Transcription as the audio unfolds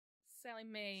Sally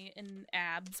Mae and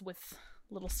Abs with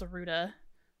little Saruta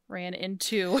ran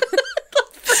into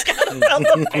About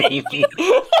the baby.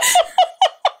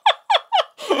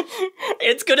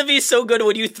 It's gonna be so good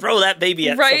when you throw that baby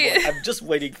at someone. I'm just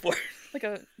waiting for it. Like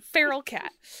a feral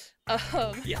cat.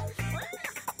 Yeah.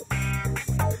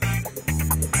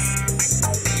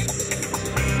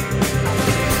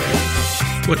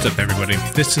 What's up, everybody?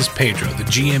 This is Pedro, the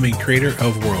GM and creator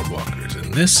of Worldwalkers,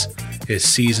 and this is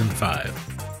Season 5,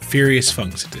 Furious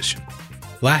Funks Edition.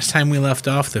 Last time we left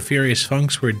off, the Furious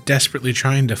Funks were desperately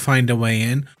trying to find a way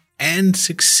in, and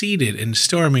succeeded in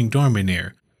storming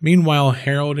Dorminir. Meanwhile,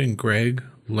 Harold and Greg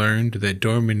learned that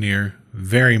Dorminir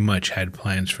very much had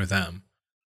plans for them.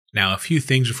 Now, a few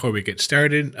things before we get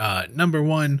started. Number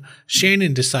one,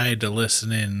 Shannon decided to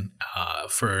listen in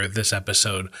for this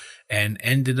episode and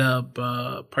ended up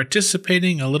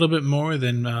participating a little bit more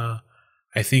than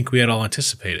I think we had all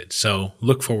anticipated. So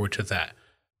look forward to that.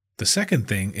 The second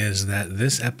thing is that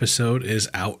this episode is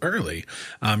out early.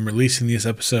 I'm releasing this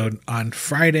episode on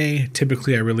Friday.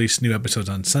 Typically, I release new episodes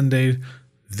on Sunday.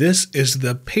 This is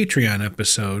the Patreon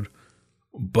episode,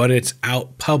 but it's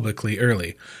out publicly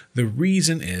early. The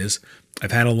reason is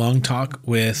I've had a long talk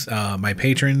with my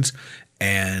patrons,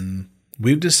 and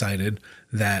we've decided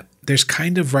that there's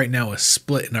kind of right now a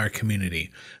split in our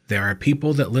community. There are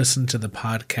people that listen to the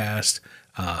podcast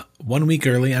 1 week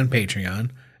early on Patreon,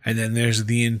 and then there's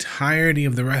the entirety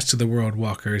of the rest of the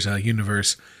Worldwalkers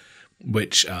universe,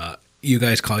 which you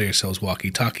guys call yourselves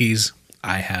walkie-talkies.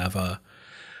 I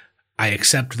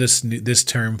accept this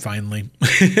term finally.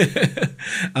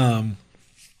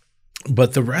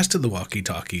 But the rest of the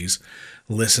walkie-talkies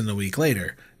listen a week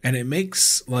later. And it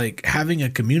makes like having a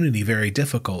community very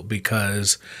difficult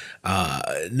because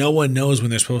no one knows when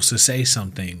they're supposed to say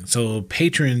something. So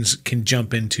patrons can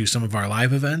jump into some of our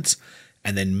live events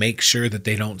and then make sure that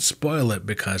they don't spoil it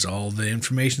because all the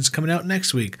information's coming out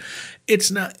next week.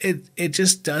 It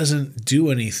just doesn't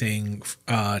do anything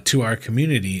to our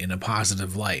community in a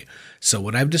positive light. So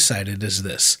what I've decided is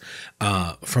this.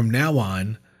 From now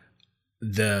on,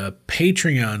 the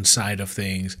Patreon side of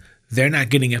things, they're not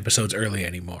getting episodes early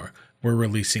anymore. We're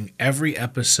releasing every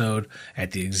episode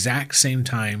at the exact same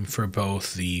time for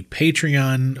both the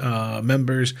Patreon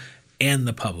members and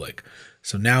the public.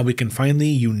 So now we can finally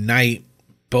unite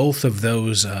both of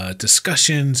those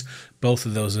discussions, both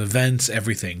of those events,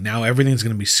 everything. Now everything's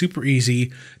going to be super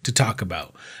easy to talk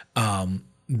about.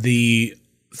 The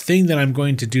thing that I'm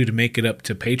going to do to make it up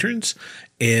to patrons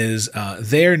is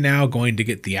they're now going to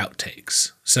get the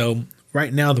outtakes. So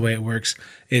right now the way it works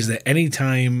is that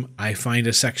anytime I find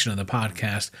a section of the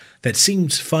podcast that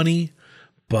seems funny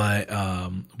but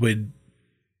would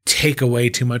take away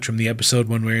too much from the episode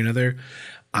one way or another,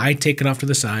 I take it off to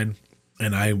the side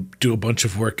and I do a bunch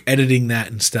of work editing that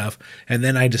and stuff, and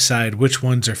then I decide which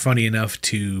ones are funny enough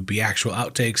to be actual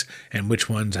outtakes and which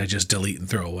ones I just delete and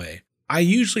throw away. I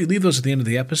usually leave those at the end of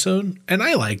the episode, and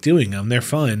I like doing them. They're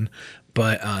fun,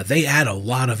 but they add a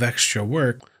lot of extra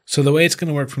work. So the way it's going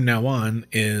to work from now on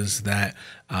is that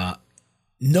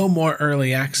no more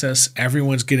early access.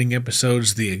 Everyone's getting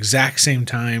episodes the exact same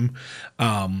time.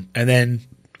 And then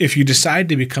if you decide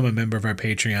to become a member of our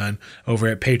Patreon over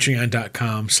at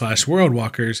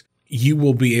patreon.com/worldwalkers, you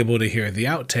will be able to hear the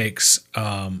outtakes,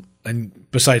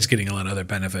 and besides getting a lot of other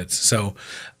benefits. So,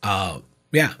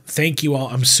 yeah, thank you all.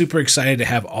 I'm super excited to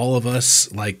have all of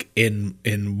us like in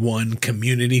one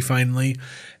community finally.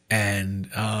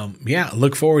 And yeah,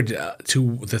 look forward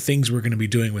to the things we're going to be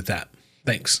doing with that.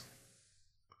 Thanks.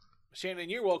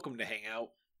 Shannon, you're welcome to hang out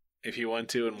if you want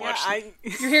to and watch.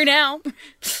 You're here now.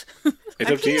 It's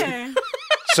up to you.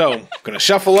 So, I'm going to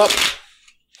shuffle up.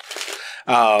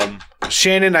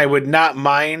 Shannon, I would not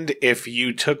mind if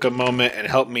you took a moment and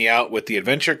helped me out with the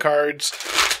adventure cards.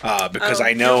 Because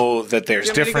I know that there's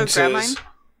differences.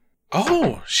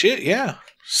 Oh, shit, yeah.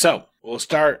 So, we'll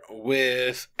start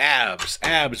with Abs.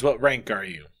 Abs, what rank are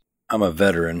you? I'm a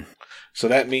veteran. So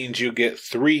that means you get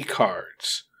 3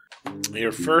 cards.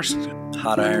 Your first...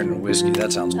 Hot iron and whiskey.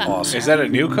 That sounds awesome. Is that a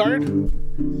new card?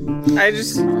 I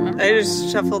just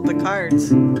shuffled the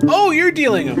cards. Oh, you're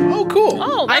dealing them. Oh, cool.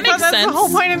 Oh, that makes sense. That's the whole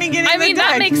point of me getting the deck.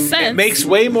 That makes sense. It makes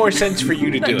way more sense for you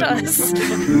to do does.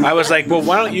 it. I was like, well,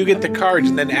 why don't you get the cards,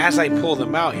 and then as I pull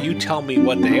them out, you tell me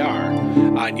what they are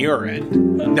on your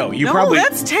end. No, probably... No,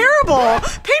 that's terrible.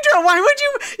 Pedro, why would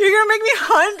you... You're going to make me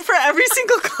hunt for every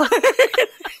single card.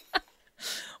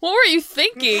 What were you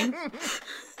thinking?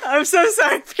 I'm so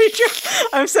sorry, Pedro.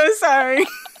 I'm so sorry.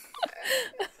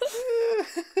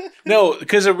 No,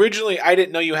 because originally I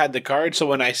didn't know you had the card, so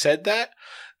when I said that,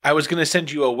 I was going to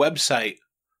send you a website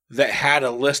that had a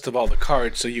list of all the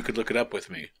cards so you could look it up with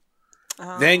me.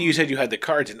 Then you said you had the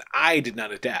cards, and I did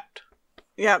not adapt.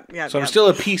 Yep. So I'm still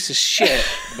a piece of shit,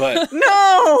 but...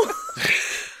 No!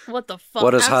 What the fuck?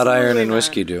 What does hot iron Absolutely and not.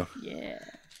 whiskey do? Yeah.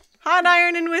 Hot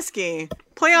iron and whiskey.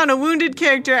 Play on a wounded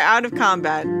character out of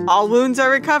combat. All wounds are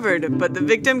recovered, but the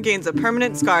victim gains a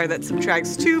permanent scar that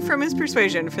subtracts 2 from his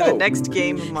persuasion for the next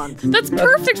game month. That's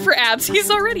perfect for Abs.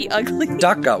 He's already ugly.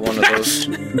 Doc got one of those.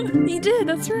 He did,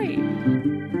 that's right.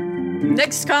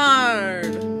 Next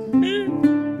card.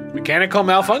 Mechanical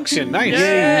malfunction. Nice.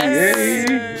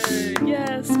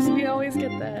 Yes, we always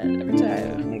get that every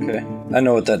time. Okay. I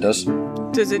know what that does.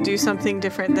 Does it do something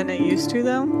different than it used to,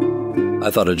 though? I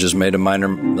thought it just made a minor,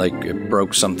 like, it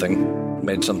broke something,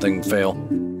 made something fail.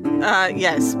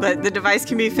 Yes, but the device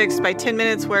can be fixed by 10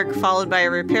 minutes work followed by a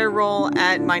repair roll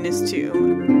at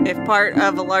 -2. If part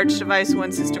of a large device,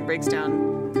 one system breaks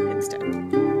down instead.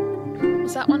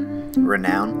 What's that one?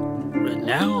 Renown.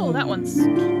 Oh, that one's...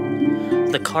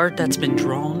 The card that's been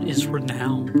drawn is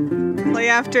Renown. Play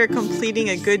after completing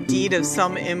a good deed of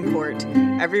some import.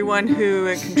 Everyone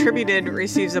who contributed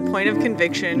receives a point of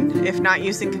conviction. If not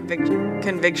using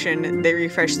conviction, they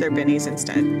refresh their bennies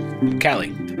instead.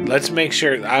 Callie, let's make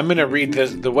sure. I'm going to read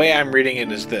this. The way I'm reading it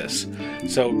is this.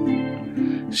 So,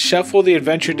 shuffle the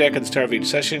adventure deck at the start of each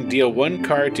session. Deal 1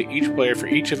 card to each player for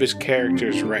each of his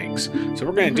character's ranks. So what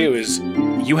we're going to do is,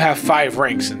 you have 5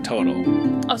 ranks in total.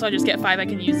 Oh, so I just get 5. I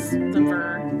can use them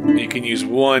for... You can use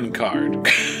 1 card.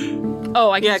 Oh,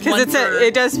 I can Yeah, use one because for...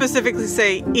 it does specifically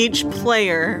say each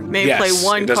player may play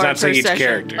 1 it does card not say per each session.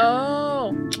 character.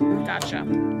 Oh, gotcha.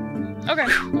 Okay.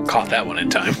 Caught that one in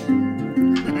time.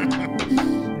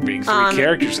 Being 3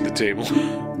 characters at the table.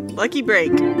 Lucky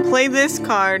break. Play this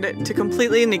card to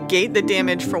completely negate the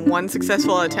damage from 1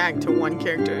 successful attack to 1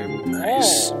 character.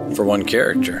 Nice. For 1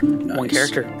 character. Nice. One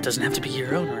character doesn't have to be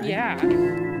your own, right? Yeah.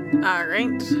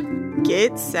 Alright.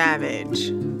 Get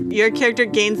savage. Your character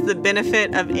gains the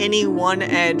benefit of any 1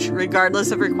 edge,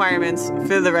 regardless of requirements,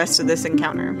 for the rest of this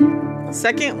encounter.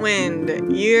 Second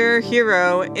wind. Your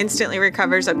hero instantly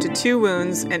recovers up to 2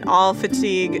 wounds and all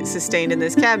fatigue sustained in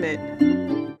this cabinet.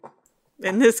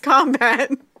 In this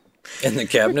combat. In the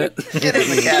cabinet? Get in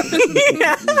the cabinet.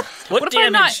 Yeah. What What if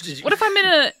I'm damage not... did you... What if I'm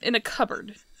in a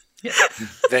cupboard?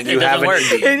 Then you It have doesn't an work.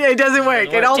 Indian. It doesn't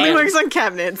work. It only Damn. works on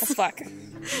cabinets. Fuck.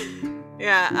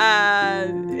 Yeah.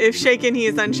 If shaken, he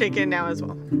is unshaken now as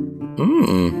well.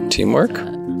 Teamwork?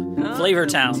 Flavor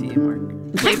Town.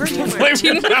 Flavor Town.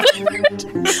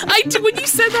 I do. When you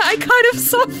said that, I kind of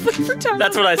saw Flavor Town.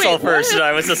 That's what I saw Wait, first, what? and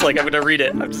I was just like, I'm gonna read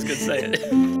it. I'm just gonna say it.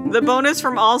 The bonus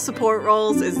from all support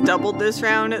rolls is doubled this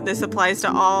round. This applies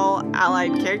to all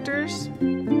allied characters.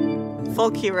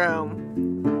 Folk hero.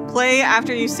 Play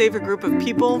after you save a group of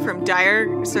people from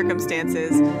dire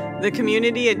circumstances. The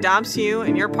community adopts you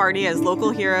and your party as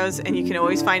local heroes, and you can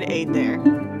always find aid there.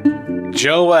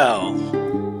 Joel.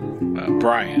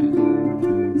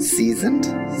 Brian. Seasoned.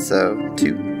 So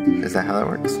 2. Is that how that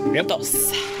works? Yep.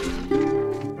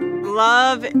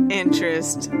 Love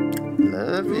interest.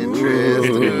 Love interest.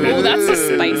 Oh, that's a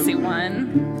spicy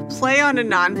one. Play on a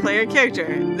non-player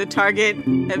character. The target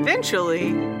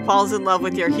eventually falls in love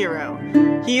with your hero.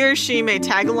 He or she may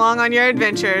tag along on your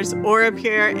adventures or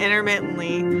appear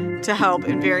intermittently to help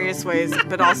in various ways,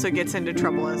 but also gets into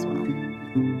trouble as well.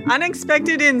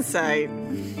 Unexpected insight.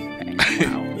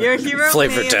 Your hero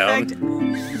Flavor may Town.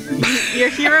 Your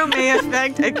hero may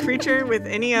affect a creature with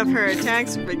any of her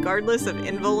attacks, regardless of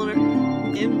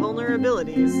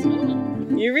invulnerabilities.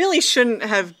 You really shouldn't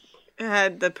have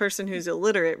had the person who's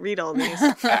illiterate read all these.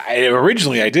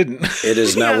 Originally, I didn't. It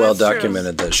is now Yeah, well that's true.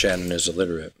 documented that Shannon is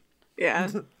illiterate. Yeah,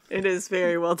 it is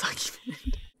very well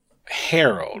documented.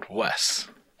 Harold Wes.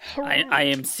 I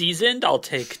am seasoned. I'll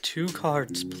take 2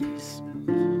 cards, please.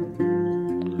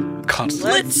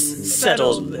 Constantly. Let's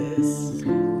settle this.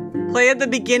 Play at the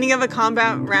beginning of a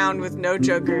combat round with no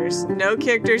jokers. No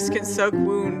characters can soak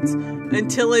wounds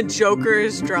until a joker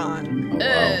is drawn.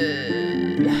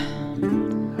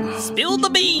 Spill the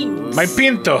beans. My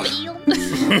pinto.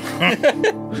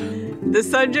 The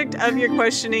subject of your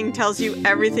questioning tells you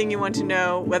everything you want to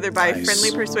know, whether by Nice.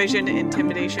 friendly persuasion,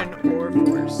 intimidation, or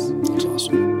force. That's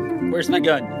awesome. Where's my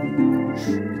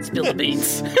gun? Spill the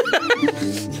beans.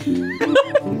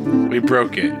 We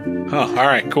broke it. Oh, all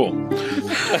right, cool.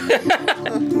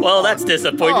 Well, that's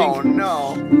disappointing. Oh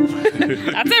no.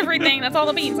 That's everything. That's all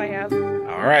the beans I have.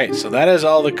 All right, so that is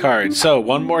all the cards. So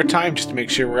one more time, just to make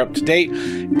sure we're up to date.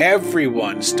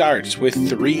 Everyone starts with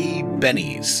 3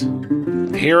 bennies.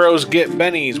 Heroes get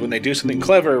bennies when they do something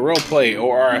clever, roleplay,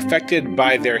 or are affected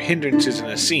by their hindrances in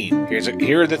a scene.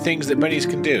 Here are the things that bennies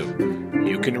can do.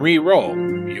 You can re-roll.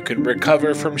 You can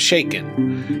recover from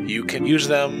shaken. You can use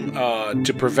them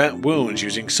to prevent wounds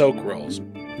using soak rolls.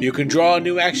 You can draw a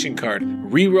new action card.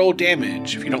 Reroll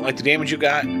damage. If you don't like the damage you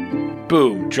got,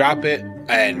 boom, drop it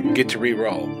and get to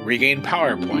reroll. Regain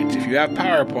power points. If you have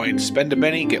power points, spend a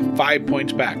Benny, get 5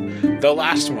 points back. The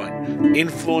last one,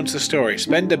 influence the story.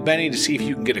 Spend a Benny to see if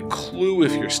you can get a clue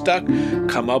if you're stuck,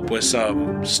 come up with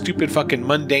some stupid fucking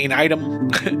mundane item,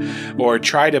 or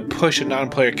try to push a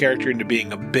non-player character into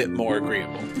being a bit more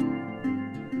agreeable.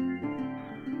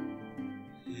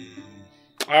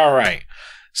 All right.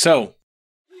 So,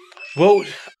 well,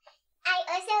 I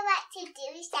also want to do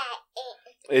that.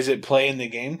 Is it playing the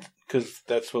game? Because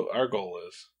that's what our goal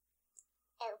is.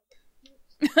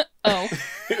 Oh.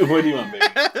 What do you want, baby?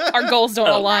 Our goals don't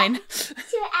align. So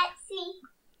actually,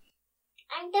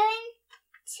 I'm going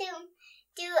to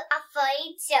do a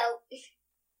void joke.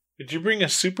 Did you bring a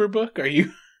super book? Are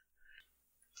you?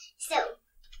 So,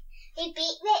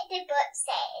 repeat what the book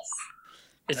says.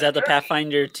 Is that the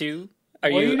Pathfinder 2?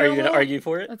 Are Well, you you know going to what? argue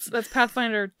for it? That's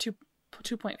Pathfinder 2.5.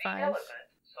 Saw a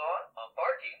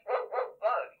barking bug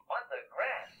on the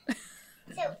grass.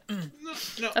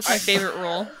 So, That's my favorite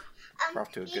rule. We're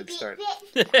off to a good start.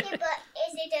 Repeat what the book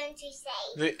is going to say.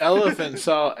 The elephant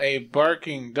saw a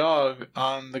barking dog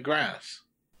on the grass.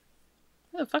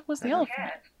 Who the fuck was the elephant?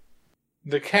 Cat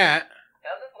The cat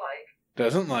doesn't like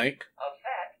doesn't like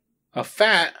a fat a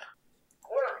fat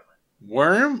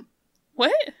worm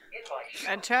What? in my shoe.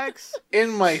 That checks. in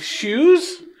my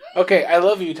shoes. Okay, I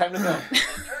love you. Time to go.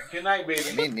 Good night,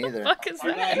 baby. Me neither. Fuck is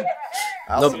Good that? night.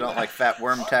 I also don't like fat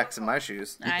worm tacks in my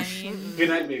shoes. I mean, Good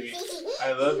night, baby.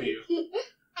 I love you. I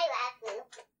love you.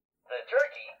 The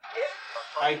turkey hit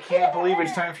a I can't believe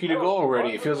it's time for you to go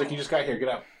already. It feels like you just got here. Get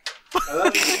out. I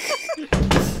love you.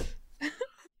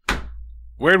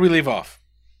 Where'd we leave off?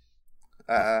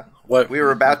 What? We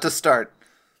were about to start.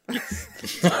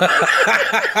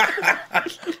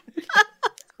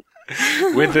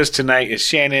 With us tonight is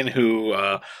Shannon, who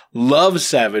loves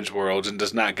Savage Worlds and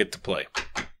does not get to play.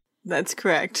 That's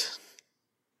correct.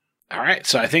 All right,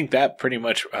 so I think that pretty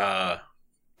much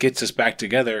gets us back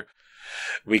together.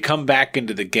 We come back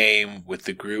into the game with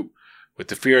the group, with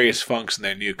the Furious Funks and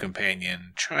their new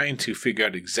companion, trying to figure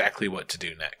out exactly what to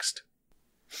do next.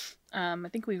 I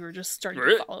think we were just starting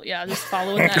to follow. Yeah, just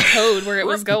following that code where it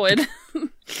was going.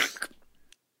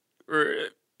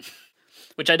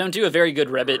 Which I don't do a very good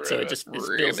ribbit, so it just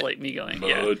feels like me going,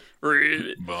 yeah.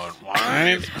 Ribbit. But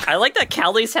why? I like that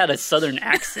Callie's had a southern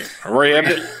accent.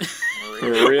 Rabbit.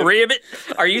 Ribbit.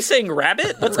 Are you saying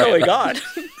rabbit? What's going on?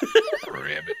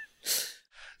 Rabbit.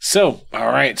 So, all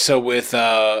right. So with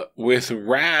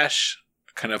Rash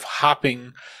kind of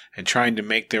hopping and trying to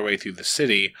make their way through the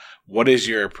city, what is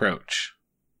your approach?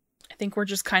 I think we're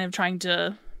just kind of trying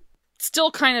to,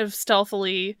 still kind of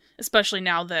stealthily, especially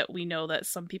now that we know that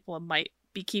some people might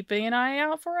be keeping an eye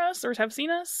out for us or have seen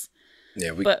us.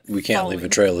 Yeah, But we can't leave a following.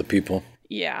 trail of people.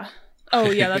 Yeah. Oh,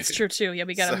 yeah, that's true too. Yeah,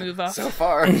 we gotta move up. So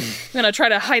far. I'm gonna try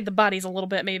to hide the bodies a little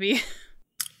bit, maybe.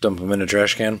 Dump them in a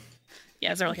trash can.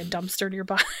 Yeah, is there like a dumpster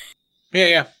nearby?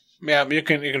 Yeah. You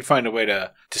can find a way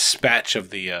to dispatch of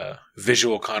the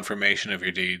visual confirmation of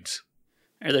your deeds.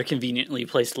 Are there conveniently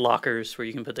placed lockers where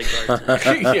you can put the guards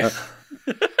in? Yeah.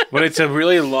 But it's a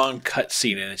really long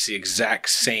cutscene, and it's the exact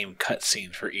same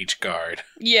cutscene for each guard.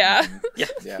 Yeah.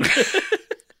 Yeah.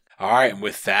 All right, and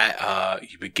with that,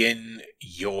 you begin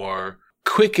your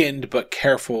quickened but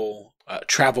careful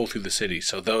travel through the city.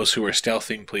 So those who are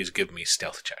stealthing, please give me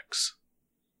stealth checks.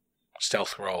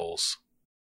 Stealth rolls.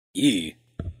 I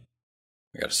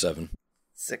got a 7.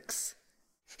 6.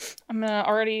 I'm gonna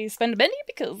already spend a Benny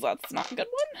because that's not a good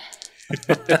one.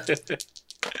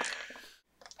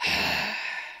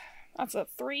 That's a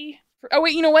 3. Oh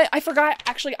wait, you know what? I forgot.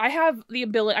 Actually, I have the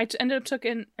ability. I ended up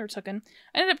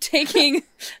taking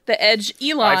the Edge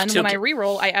Elon. When I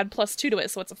reroll, I add +2 to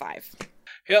it, so it's a 5.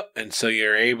 Yep, and so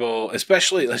you're able,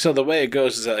 especially, so the way it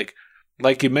goes is that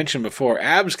like you mentioned before,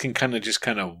 Abs can kind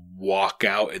of walk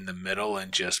out in the middle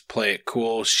and just play it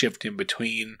cool, shift in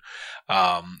between.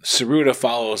 Saruta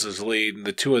follows his lead, and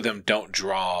the two of them don't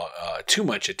draw too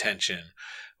much attention.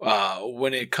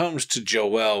 When it comes to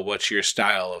Joel, what's your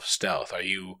style of stealth? Are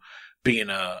you being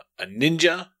a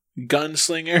ninja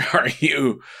gunslinger? Are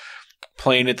you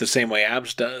playing it the same way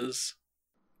Abs does?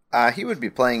 He would be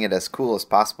playing it as cool as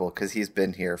possible because he's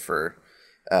been here for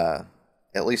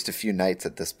at least a few nights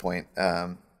at this point,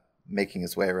 making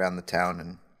his way around the town.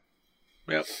 And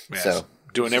Yep. Yes. So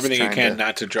doing just everything you trying can to-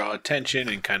 not to draw attention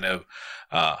and kind of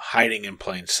hiding in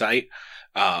plain sight.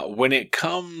 When it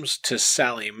comes to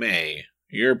Sally Mae,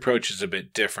 your approach is a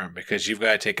bit different because you've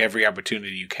got to take every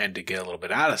opportunity you can to get a little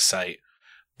bit out of sight.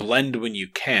 blend when you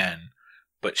can,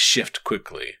 but shift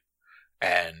quickly.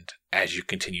 And as you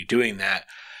continue doing that,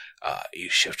 you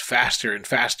shift faster and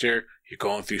faster. You're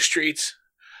going through streets.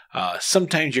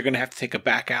 Sometimes you're going to have to take a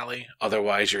back alley.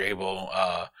 Otherwise, you're able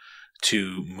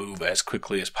to move as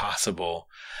quickly as possible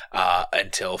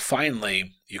until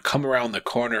finally you come around the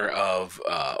corner of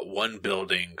one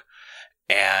building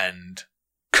and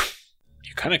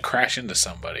you kind of crash into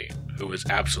somebody who is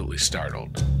absolutely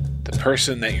startled. The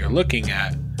person that you're looking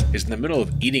at is in the middle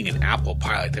of eating an apple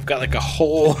pie. Like they've got like a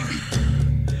whole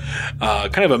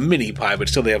kind of a mini pie, but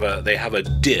still they have a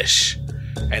dish,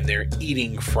 and they're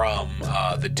eating from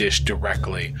the dish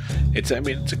directly. It's a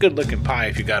good looking pie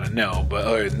if you gotta know, but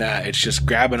other than that, it's just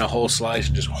grabbing a whole slice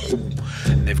and just,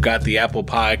 and they've got the apple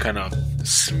pie kind of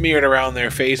smeared around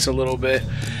their face a little bit,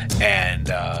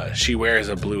 and she wears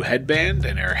a blue headband,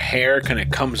 and her hair kind of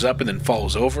comes up and then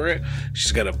falls over it.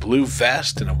 She's got a blue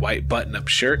vest and a white button-up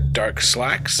shirt, dark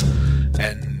slacks,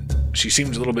 and she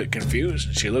seems a little bit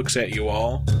confused. She looks at you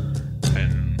all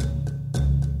and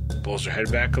pulls her head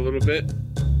back a little bit.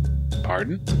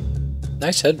 Pardon?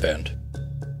 Nice headband.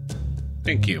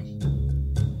 Thank you.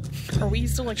 Are we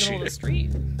still like in the middle of the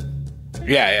street?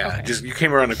 Yeah. Okay. Just you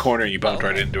came around the corner and you bumped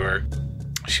right into her.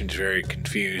 She seems very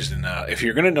confused, and if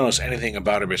you're going to notice anything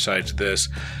about her besides this,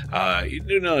 you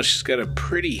do notice she's got a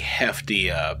pretty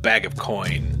hefty bag of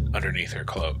coin underneath her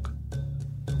cloak.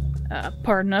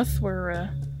 Pardon us, we're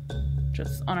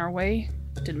just on our way.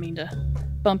 Didn't mean to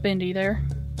bump into you there.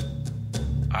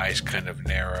 Eyes kind of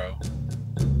narrow.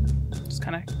 Just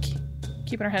kind of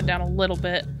keeping her head down a little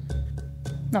bit.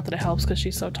 Not that it helps because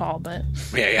she's so tall, but...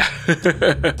 Yeah.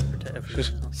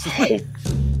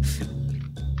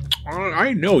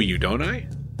 I know you, don't I?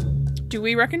 Do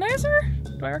we recognize her?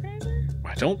 Do I recognize her?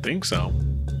 I don't think so.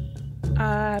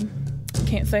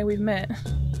 Can't say we've met.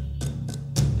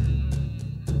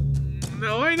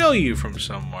 No, I know you from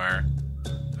somewhere.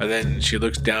 And then she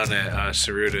looks down at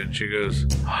Saruta and she goes,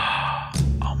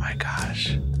 oh my gosh.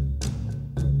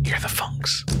 You're the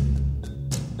Funks.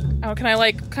 Oh, can I,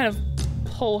 like, kind of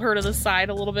pull her to the side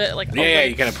a little bit? Like, yeah,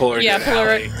 you kind of pull her into the pull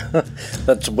alley. her.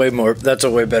 That's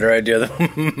a way better idea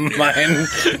than mine.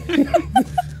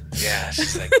 Yeah,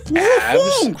 she's like,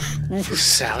 abs?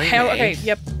 Sally Mae. Okay,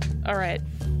 yep. All right.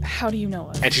 How do you know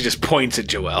us? And she just points at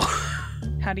Joelle.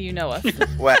 How do you know us?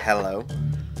 Well, hello.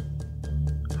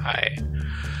 Hi.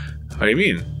 What do you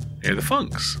mean? You're the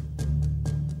Funks.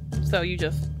 So you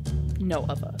just know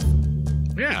of us?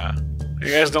 Yeah. You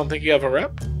guys don't think you have a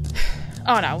rep?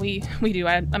 Oh, no, we do.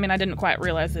 I mean, I didn't quite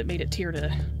realize it made it tier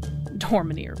to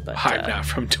Dorminir, but... I'm not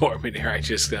from Dorminir. I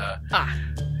just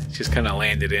kind of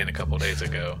landed in a couple days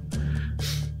ago.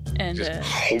 And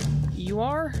you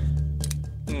are?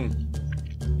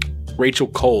 Rachel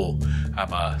Cole.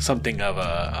 I'm something of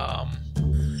a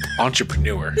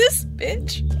entrepreneur. This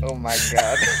bitch. Oh my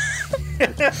god.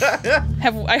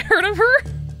 Have I heard of her?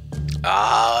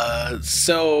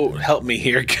 So help me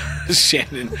here,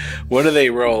 Shannon. What do they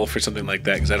roll for something like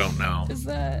that? Because I don't know.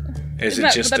 Is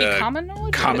it just would that be common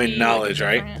knowledge? Common knowledge,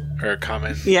 like, right? Or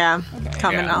common? Yeah, Okay.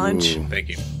 common knowledge. Ooh, thank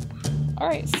you. All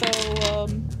right, so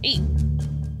 8.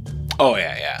 Oh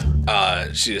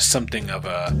yeah. She is something of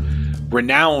a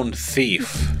renowned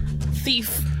thief.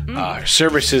 Thief. Her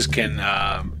services can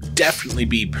definitely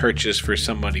be purchased for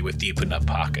somebody with deep enough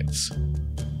pockets.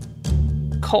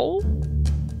 Cole?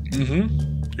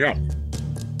 Mm-hmm. Yeah.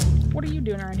 What are you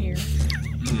doing around here?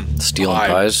 Stealing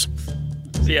pies.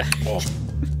 Yeah. Well,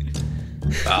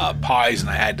 pies, and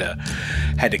I had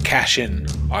to cash in.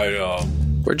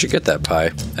 Where'd you get that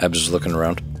pie? Abs is looking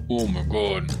around. Oh my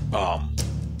god.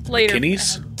 Later.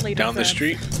 Guineas later down the friends.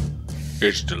 street.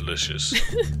 It's delicious.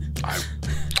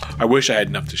 I wish I had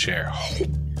enough to share.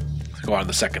 Go on to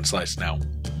the second slice now.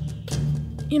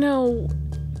 You know,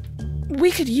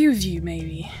 we could use you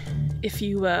maybe if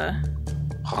you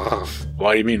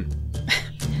What do you mean?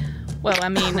 well, I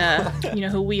mean, you know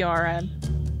who we are. I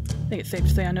think it's safe to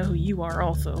say I know who you are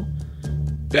also.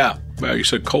 Yeah, well, you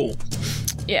said Cole.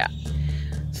 Yeah.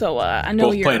 So I know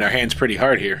Both you're playing our hands pretty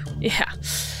hard here. Yeah.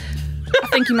 I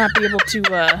think you might be able to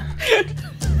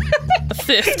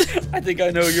assist. I think I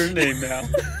know your name now.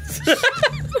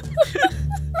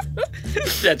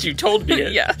 That you told me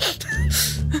it. Yeah.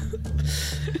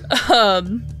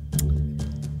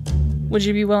 Would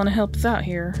you be willing to help us out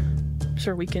here?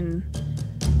 Sure, we can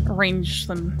arrange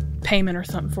some payment or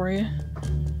something for you.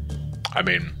 I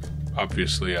mean,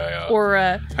 obviously, Or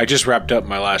I just wrapped up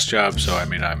my last job, so I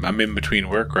mean, I'm in between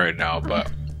work right now.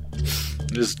 But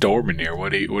this is Dorminir.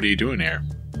 What are you doing here?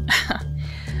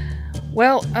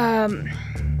 well,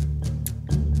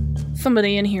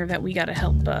 somebody in here that we gotta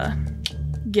help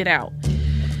get out.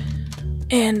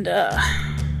 And,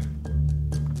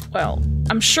 well,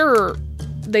 I'm sure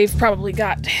they've probably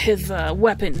got his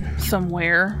weapon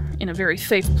somewhere in a very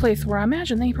safe place where I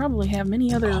imagine they probably have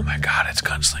many other... Oh my god, it's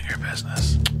gunslinger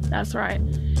business. That's right.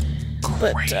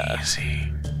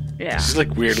 Crazy. Yeah. She's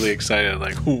like weirdly excited,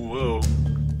 like, whoa.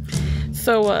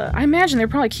 So, I imagine they're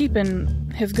probably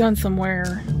keeping his gun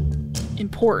somewhere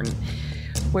important,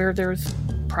 where there's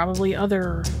probably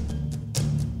other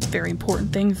very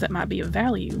important things that might be of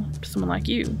value to someone like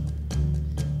you.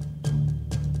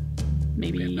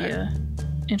 Maybe,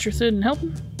 interested in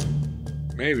helping?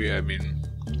 Maybe, I mean,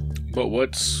 but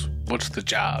what's the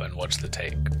job and what's the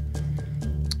take?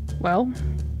 Well,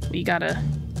 we gotta...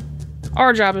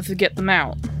 Our job is to get them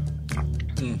out.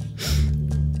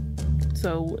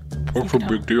 So... That's a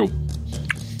big deal.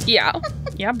 Yeah,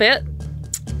 I bet.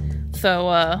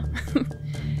 So,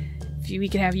 we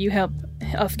can have you help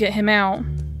us get him out,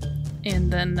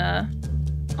 and then,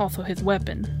 also his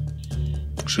weapon.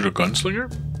 Is it a gunslinger?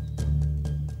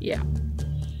 Yeah.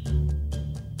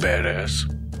 Badass.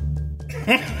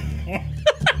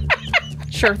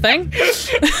 Sure thing.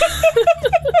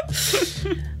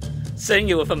 Saying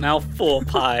it with a mouthful of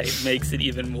pie makes it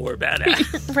even more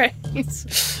badass. Right.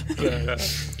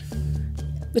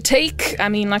 The take, I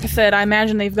mean, like I said, I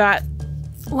imagine they've got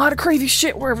a lot of crazy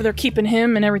shit wherever they're keeping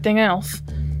him and everything else.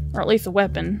 Or at least a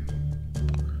weapon.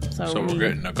 So we're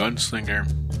getting a gunslinger,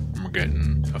 and we're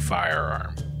getting a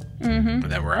firearm. Mm-hmm.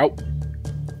 And then we're out.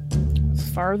 As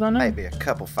far as I know. Maybe a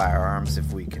couple firearms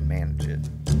if we can manage it.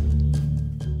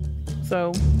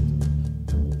 So,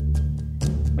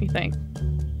 what do you think?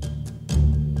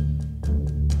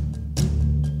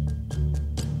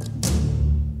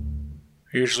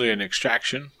 Usually an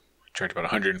extraction, we charge about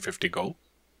 150 gold.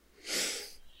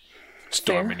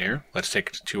 Storming here, let's take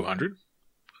it to 200.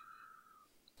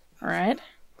 Alright.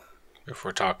 If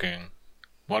we're talking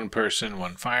one person,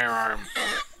 one firearm,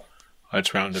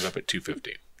 let's round it up at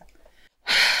 250.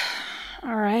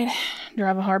 Alright.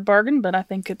 Drive a hard bargain, but I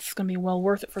think it's going to be well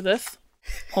worth it for this.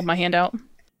 Hold my hand out.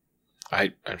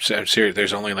 I'm serious,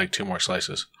 there's only like 2 more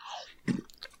slices.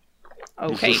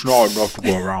 Okay. It's not enough to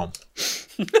go around.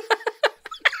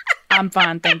 I'm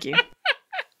fine, thank you.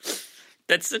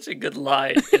 That's such a good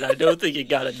line, and I don't think it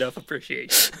got enough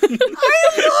appreciation. I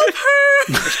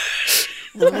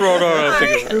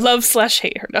Love/hate her. love her.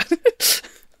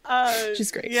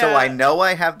 She's great. Yeah. So I know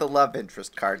I have the love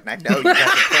interest card, and I know you guys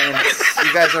are playing.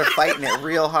 You guys are fighting it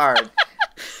real hard.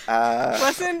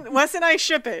 Wes and I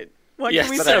ship it. What Yes,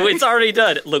 can we so say? it's already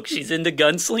done. Look, she's into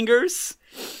gunslingers.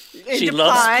 She Into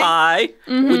loves pie. pie,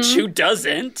 which who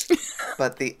doesn't?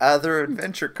 But the other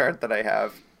adventure card that I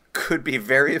have could be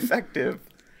very effective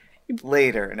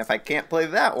later, and if I can't play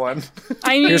that one,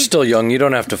 I mean, You're still young. You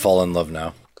don't have to fall in love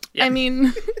now. Yeah. I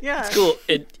mean, Yeah. Cool.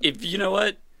 If you know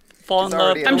what, fall in She's love.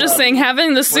 already I'm just saying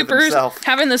having the himself.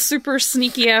 super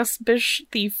sneaky ass bitch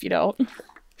thief, you know.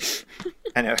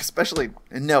 I know, especially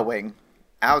knowing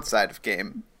outside of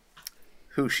game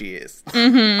who she is.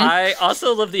 I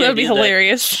also love the That'd be idea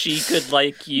hilarious. that she could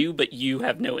like you, but you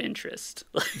have no interest.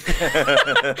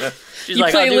 She's You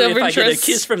like, play I'll do it love if I get a interest.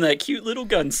 kiss from that cute little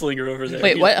gunslinger over there.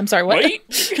 Wait, You're what? like, I'm sorry, what? Wait.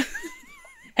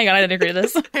 Hang on, I didn't agree to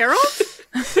this. Harold?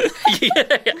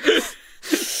 Yeah.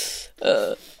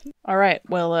 All right,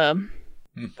 well,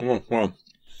 Well,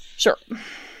 sure.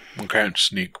 we can't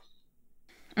sneak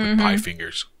with pie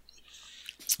fingers.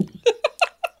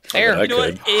 Fair. I You know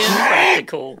what? could.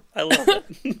 Impractical. I love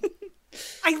it.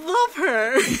 I love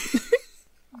her.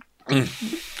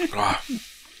 Ah,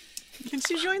 Can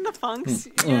she join the Funks?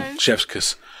 Yeah. chef's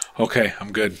kiss. Okay,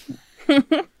 I'm good.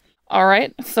 All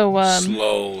right, so,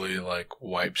 Slowly, like,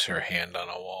 wipes her hand on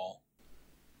a wall.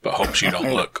 But hopes you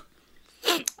don't look.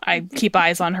 I keep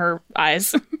eyes on her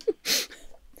eyes.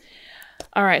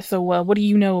 All right, so, what do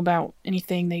you know about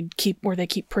anything where they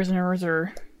keep prisoners,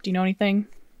 or do you know anything?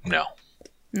 No.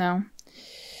 No?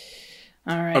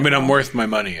 All right. I mean, I'm worth my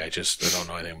money. I don't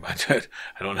know anything about it.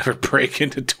 I don't ever break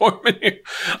into Torment.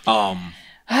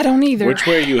 I don't either. Which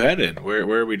way are you headed? Where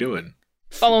are we doing?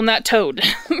 Following that toad.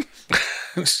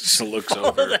 Just looks Oh,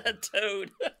 over. that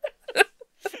toad.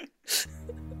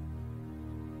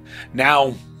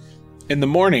 Now, in the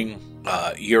morning,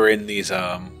 you're in these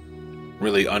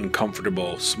really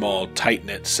uncomfortable, small,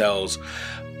 tight-knit cells.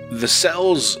 The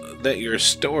cells that you're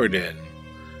stored in,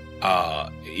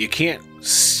 you can't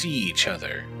see each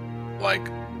other. Like,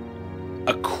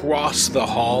 across the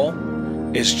hall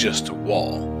is just a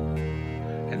wall.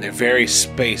 And they're very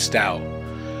spaced out.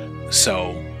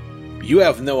 So, you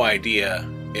have no idea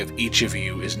if each of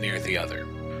you is near the other.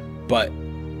 But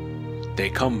they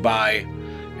come by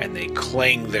and they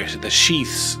clang the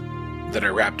sheaths that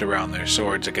are wrapped around their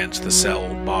swords against the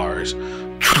cell bars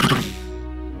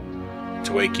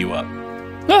to wake you up.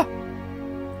 Ah!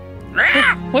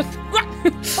 What?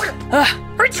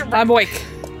 I'm awake.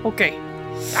 Okay.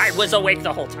 I was awake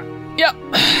the whole time. Yep.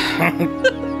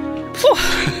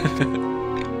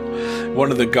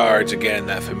 One of the guards, again,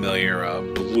 that familiar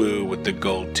blue with the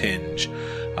gold tinge,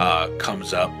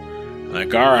 comes up.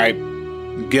 Like, all right,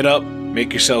 get up,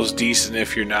 make yourselves decent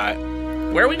if you're not.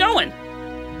 Where are we going?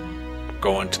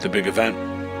 Going to the big event.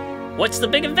 What's the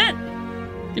big event?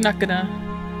 You're not gonna...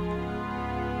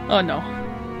 Oh, no.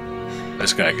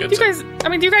 This guy gets Do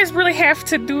you guys really have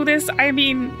to do this? I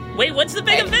mean... Wait, what's the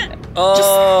big event?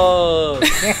 Oh.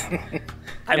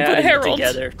 I'm putting Harold. it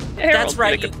together. Harold. That's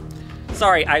right.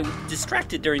 Sorry, I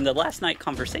distracted during the last night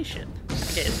conversation.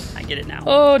 I get it now.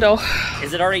 Oh, no.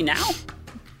 Is it already now?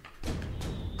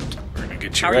 We're gonna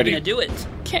get you How are ready. we gonna do it?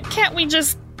 Can't we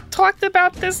just talk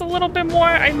about this a little bit more?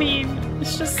 I mean,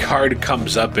 it's just... Card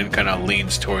comes up and kind of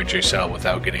leans towards your cell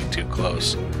without getting too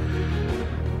close.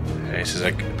 And he says,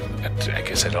 I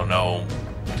guess I don't know.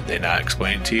 Did they not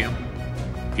explain it to you?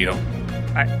 You don't?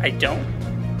 I don't.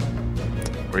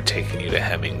 We're taking you to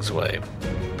Hemingway.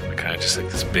 Kind of just like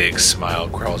this big smile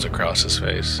crawls across his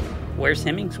face. Where's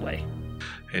Hemingway?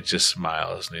 It just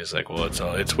smiles, and he's like, well,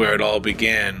 it's where it all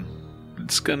began.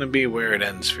 It's gonna be where it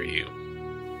ends for you.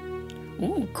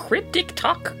 Ooh, cryptic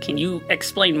talk. Can you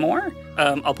explain more?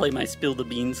 I'll play my Spill the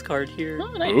Beans card here.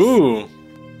 Oh, nice. Ooh.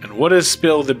 And what does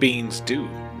Spill the Beans do?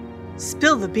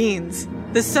 Spill the beans.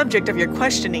 The subject of your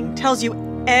questioning tells you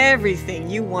everything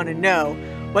you want to know,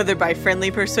 whether by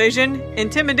friendly persuasion,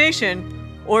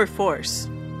 intimidation, or force.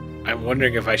 I'm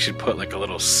wondering if I should put like a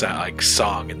little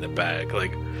song in the bag,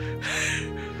 like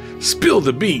Spill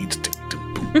the Beans.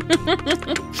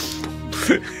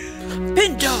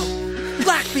 Pinto!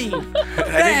 Black Bean!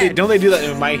 I think don't they do that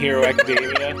in My Hero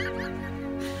Academia?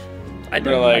 I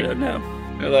don't know.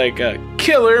 They're like,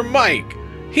 Killer Mike.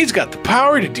 He's got the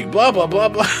power to do blah, blah, blah,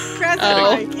 blah.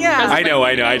 President, yeah. I know.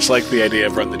 I just like the idea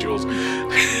of Run the Jewels.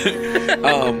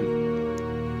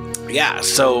 Yeah,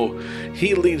 so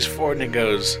he leans forward and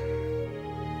goes,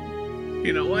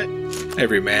 you know what?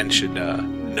 Every man should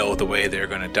know the way they're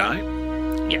going to die.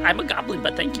 Yeah, I'm a goblin,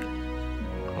 but thank you.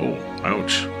 Oh,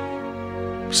 ouch.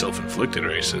 Self-inflicted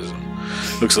racism.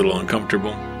 Looks a little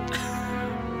uncomfortable.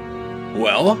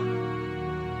 Well,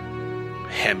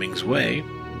 Hemingway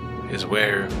is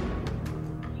where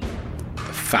the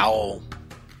foul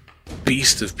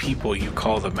beast of people you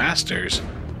call the Masters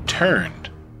turned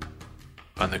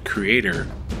on the creator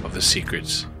of the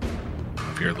secrets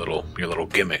of your little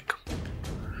gimmick.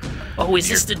 Oh, is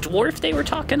this the dwarf they were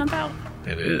talking about?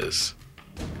 It is.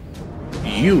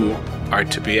 You are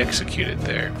to be executed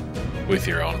there with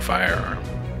your own firearm.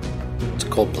 It's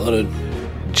cold-blooded.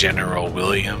 General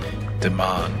William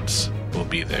Demons will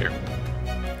be there.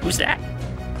 Who's that?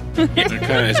 And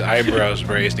kind of his eyebrows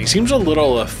raised. He seems a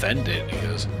little offended. He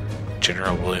goes,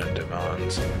 General William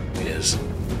Demons is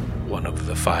one of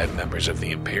the 5 members of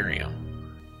the Imperium.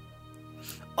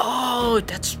 Oh,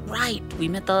 that's right. We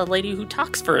met the lady who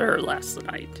talks for her last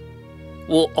night.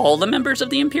 Will all the members of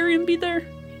the Imperium be there?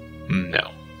 No.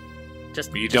 You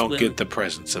Just don't William? get the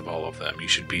presence of all of them. You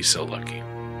should be so lucky.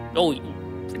 Oh,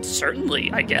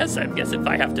 certainly, I guess. I guess if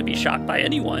I have to be shot by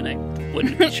anyone, I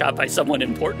wouldn't be shot by someone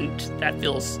important. That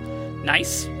feels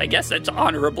nice. I guess that's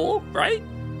honorable, right?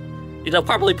 They'll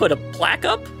probably put a plaque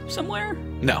up somewhere?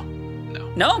 No.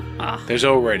 No? Ah, There's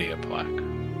already a plaque.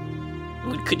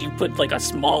 could you put, like, a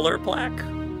smaller plaque?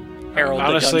 Harold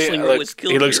Honestly, the Gunslinger look, was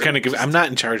killed he looks here. kind of... I'm not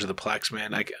in charge of the plaques,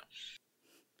 man.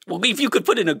 Well, if you could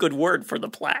put in a good word for the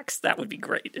plaques, that would be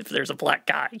great. If there's a plaque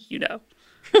guy, you know.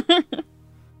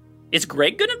 Is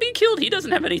Greg gonna be killed? He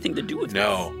doesn't have anything to do with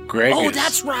No, this. Greg Oh, is...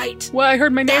 that's right. What? I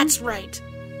heard my name? That's right.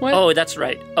 What? Oh, that's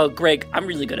right. Oh, Greg, I'm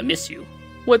really gonna miss you.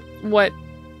 What?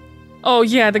 Oh,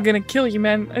 yeah, they're gonna kill you,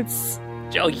 man. It's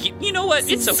Oh, you know what?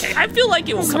 It's okay. I feel like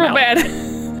it will come real out. bad.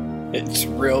 It's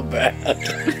real bad.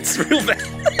 It's real bad.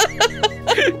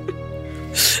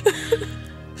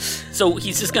 So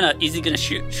is he gonna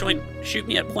shoot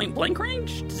me at point blank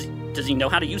range? Does he know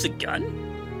how to use a gun?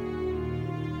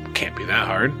 Can't be that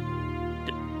hard.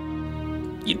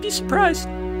 You'd be surprised.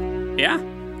 Yeah,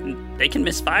 they can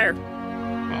misfire.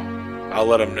 Well, I'll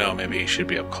let him know. Maybe he should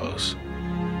be up close.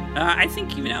 I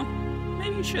think,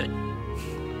 maybe you should.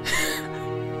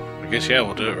 I guess, yeah,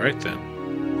 we'll do it right then.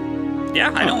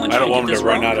 Yeah, I don't want I you don't to want get him this to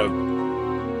run wrong. out of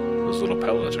those little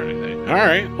pellets or anything. All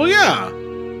right. Well, yeah.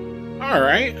 All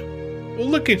right. Well,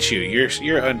 look at you.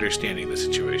 You're understanding the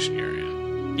situation you're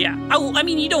in. Yeah. Oh, I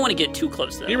mean, you don't want to get too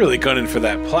close, though. You're really gunning for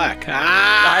that plaque.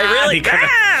 Ah! I really... He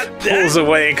kind of pulls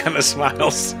away and kind of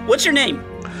smiles. What's your name?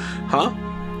 Huh?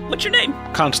 What's your name?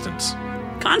 Constance.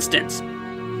 Constance.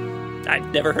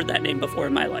 I've never heard that name before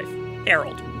in my life.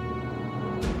 Harold.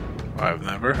 I've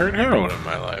never heard Harold in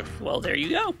my life. Well, there you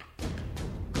go.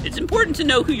 It's important to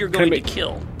know who you're going to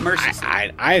kill.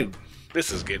 Mercilessly.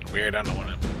 This is getting weird. I don't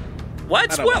want to.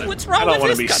 What's wrong with this? I don't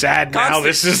want to be sad now.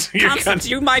 This is Constance,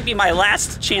 you might be my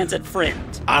last chance at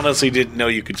friend. Honestly, didn't know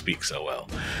you could speak so well.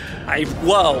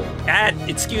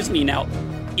 Excuse me now.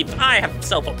 If I have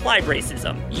self-applied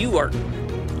racism, you are.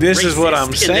 This is what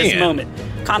I'm saying. In this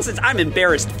moment, Constance, I'm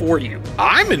embarrassed for you.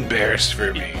 I'm embarrassed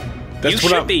for me. You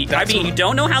should be. I mean, you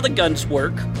don't know how the guns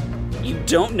work. You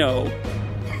don't know.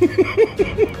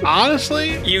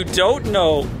 Honestly, you don't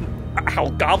know how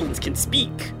goblins can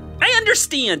speak. I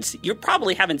understand. You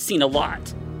probably haven't seen a lot.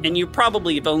 And you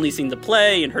probably have only seen the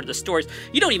play and heard the stories.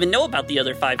 You don't even know about the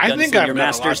other 5 gunslinger I think I've got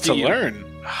a lot to do you? learn.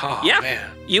 Oh, yeah.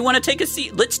 Man. You want to take a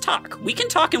seat? Let's talk. We can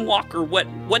talk and walk, or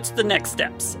what's the next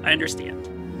steps? I understand.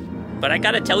 But I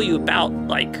gotta tell you about,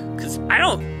 because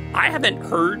I haven't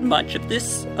heard much of the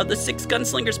 6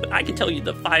 gunslingers, but I can tell you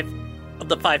the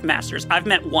 5 masters. I've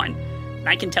met one. And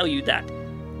I can tell you that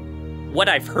what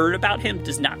I've heard about him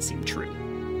does not seem true.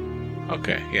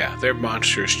 Okay, yeah, they're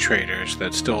monstrous traitors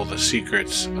that stole the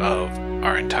secrets of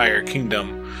our entire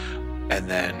kingdom and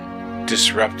then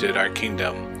disrupted our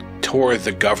kingdom, tore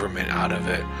the government out of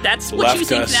it. That's what you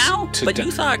think now? But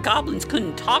you thought goblins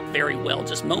couldn't talk very well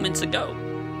just moments ago.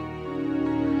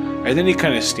 And then he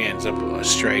kind of stands up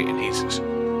straight and he says,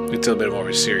 it's a bit more of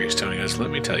a serious tone. He goes, let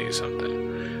me tell you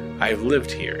something. I've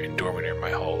lived here in Dormamere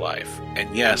my whole life.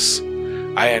 And yes,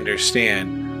 I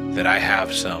understand that I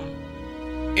have some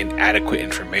inadequate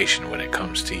information when it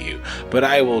comes to you. But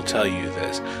I will tell you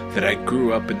this, that I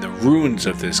grew up in the ruins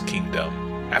of this kingdom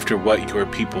after what your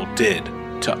people did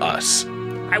to us.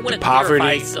 I want the to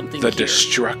poverty, something the here.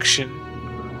 destruction,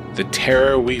 the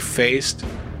terror we faced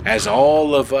as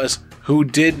all of us who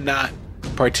did not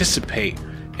participate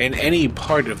in any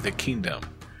part of the kingdom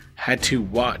had to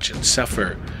watch and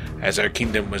suffer as our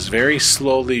kingdom was very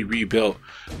slowly rebuilt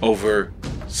over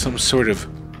some sort of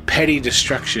petty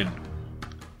destruction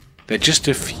that just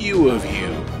a few of you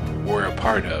were a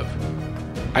part of.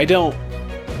 I don't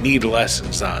need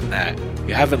lessons on that.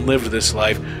 You haven't lived this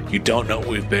life, you don't know what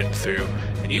we've been through,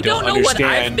 and you don't understand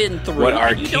what I've been through. what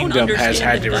our you kingdom has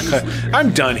had to recover.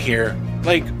 I'm done here.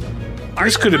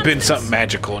 This could have been something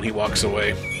magical, and he walks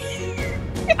away.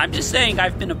 I'm just saying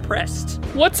I've been oppressed.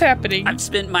 What's happening? I've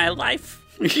spent my life...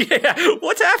 Yeah,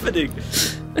 what's happening?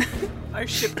 Our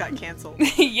ship got canceled.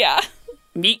 Yeah.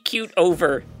 Meet cute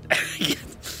over.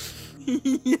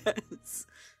 Yes.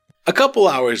 A couple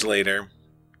hours later,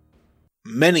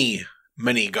 many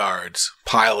guards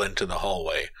pile into the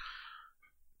hallway.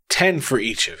 10 for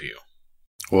each of you.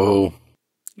 Whoa.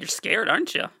 You're scared,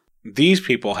 aren't you? These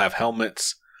people have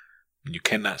helmets, and you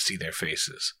cannot see their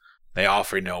faces. They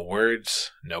offer no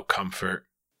words, no comfort.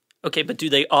 Okay, but do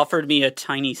they offer me a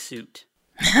tiny suit?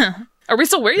 Are we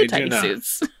still wearing They the tiny do not.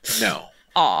 suits? No.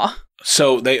 Aw.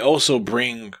 So they also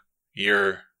bring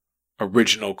your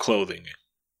original clothing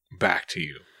back to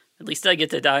you. At least I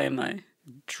get to die in my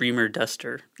dreamer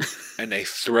duster. And they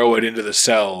throw it into the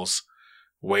cells,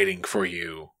 waiting for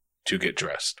you to get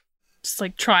dressed. Just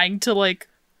trying to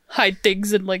hide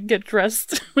things and get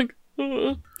dressed.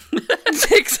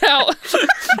 Takes out.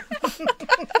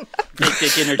 Big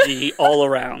dick energy all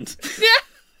around. Yeah.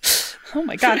 Oh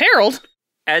my god, Harold.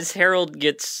 As Harold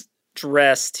gets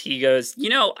dressed, he goes,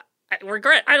 I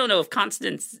regret, I don't know if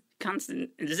Constant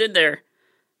is in there,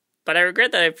 but I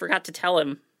regret that I forgot to tell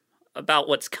him about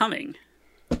what's coming.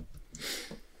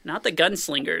 Not the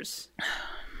gunslingers,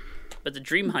 but the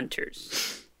dream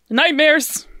hunters.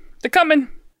 Nightmares. They're coming.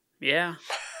 Yeah.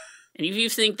 And if you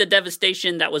think the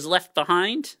devastation that was left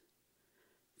behind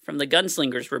from the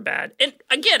gunslingers were bad, and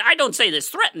again, I don't say this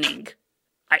threatening.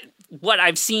 What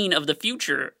I've seen of the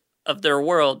future of their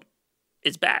world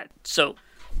is bad. So,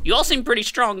 you all seem pretty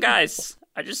strong guys.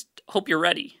 I just hope you're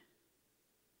ready.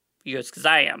 He goes, because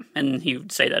I am. And he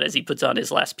would say that as he puts on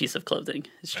his last piece of clothing,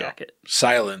 his jacket.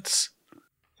 Silence.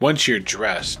 Once you're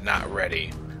dressed, not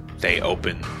ready, they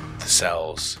open the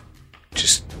cells.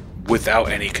 Just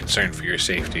without any concern for your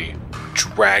safety,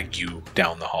 drag you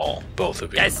down the hall, both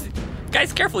of you.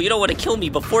 Guys, careful. You don't want to kill me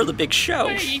before the big show.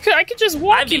 I could just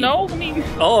walk,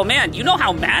 Oh, man. You know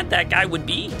how mad that guy would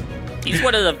be? He's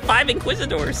one of the 5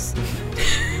 Inquisitors.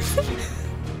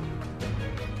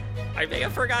 I may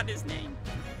have forgotten his name.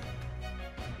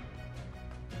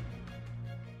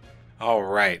 All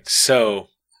right. So,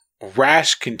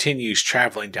 Rash continues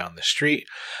traveling down the street.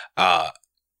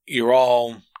 You're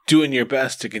all doing your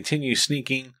best to continue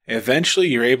sneaking. Eventually,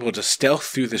 you're able to stealth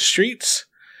through the streets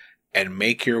and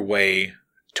make your way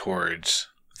towards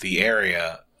the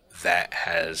area that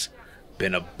has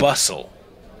been a bustle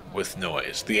with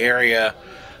noise. The area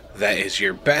that is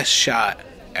your best shot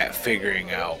at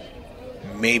figuring out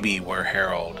maybe where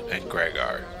Harold and Greg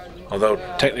are. Although,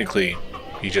 technically,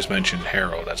 you just mentioned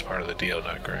Harold. That's part of the deal,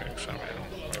 not Greg. So,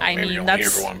 maybe you're only here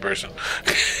for one person.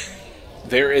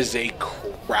 There is a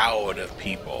crowd of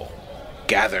people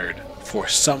gathered for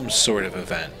some sort of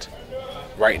event.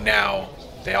 Right now,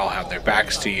 they all have their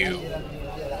backs to you.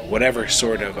 Whatever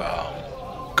sort of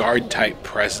guard-type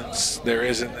presence there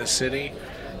is in this city,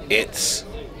 it's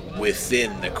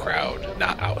within the crowd,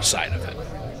 not outside of it.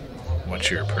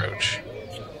 What's your approach?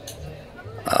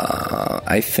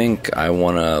 I think I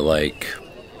want to,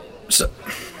 So,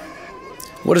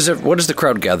 what is the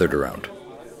crowd gathered around?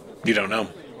 You don't know.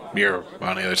 You're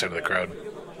on the other side of the crowd.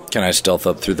 Can I stealth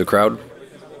up through the crowd?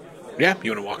 Yeah,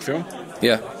 you want to walk through?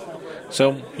 Yeah.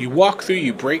 So you walk through,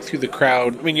 you break through the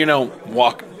crowd. I mean, you don't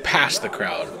walk past the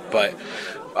crowd, but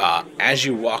as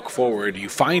you walk forward, you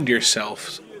find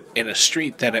yourself in a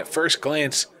street that at first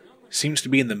glance seems to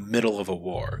be in the middle of a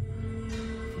war.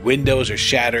 Windows are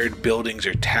shattered, buildings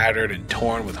are tattered and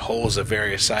torn with holes of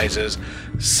various sizes.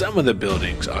 Some of the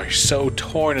buildings are so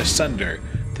torn asunder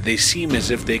that they seem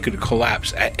as if they could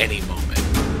collapse at any moment.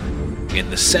 In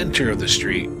the center of the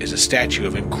street is a statue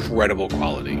of incredible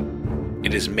quality.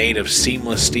 It is made of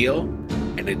seamless steel,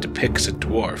 and it depicts a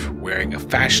dwarf wearing a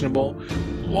fashionable,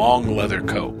 long leather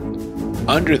coat.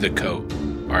 Under the coat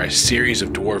are a series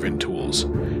of dwarven tools.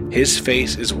 His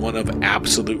face is one of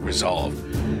absolute resolve,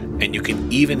 and you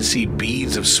can even see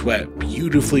beads of sweat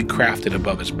beautifully crafted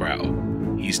above his brow.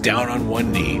 He's down on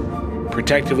one knee,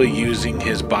 protectively using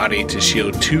his body to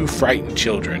shield two frightened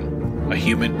children, a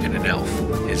human and an elf.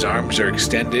 His arms are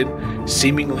extended,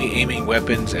 seemingly aiming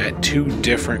weapons at two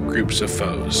different groups of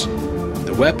foes.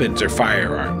 The weapons are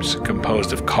firearms,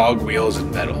 composed of cogwheels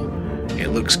and metal. It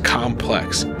looks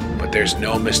complex, but there's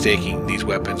no mistaking these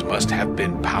weapons must have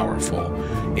been powerful.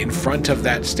 In front of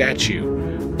that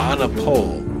statue, on a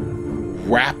pole,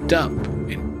 wrapped up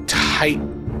in tight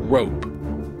rope,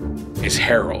 is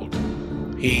Harold.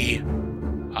 He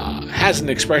has an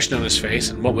expression on his face,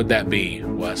 and what would that be,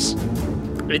 Wes?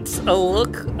 It's a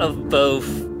look of both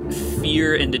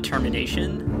fear and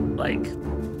determination.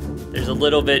 There's a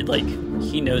little bit,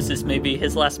 he knows this may be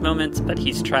his last moments, but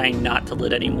he's trying not to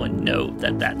let anyone know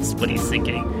that that's what he's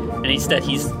thinking. And instead,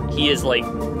 he is,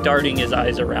 darting his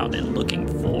eyes around and looking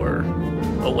for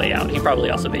a way out. He'd probably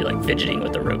also be, fidgeting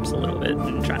with the ropes a little bit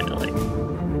and trying to,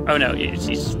 oh no,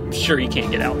 he's sure he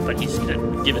can't get out, but he's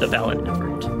gonna give it a valiant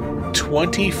effort.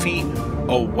 20 feet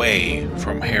away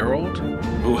from Harold,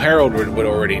 who Harold would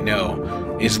already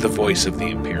know is the voice of the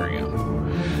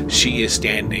Imperium. She is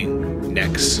standing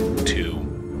next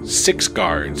to 6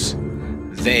 guards.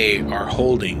 They are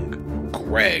holding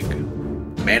Greg,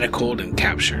 manacled and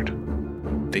captured.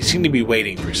 They seem to be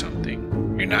waiting for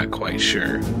something. You're not quite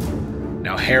sure.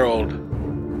 Now, Harold,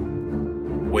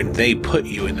 when they put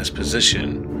you in this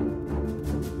position,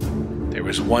 there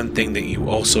was one thing that you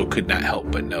also could not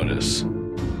help but notice.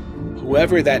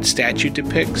 Whoever that statue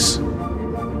depicts,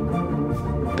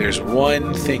 there's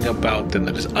one thing about them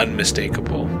that is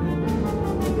unmistakable.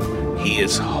 He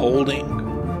is holding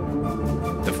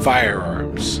the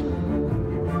firearms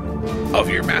of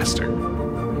your master.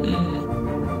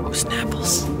 Oh,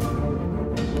 Snapples.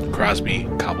 Crosby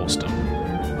Cobblestone.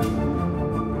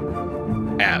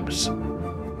 Abs.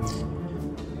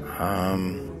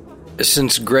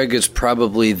 Since Greg is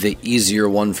probably the easier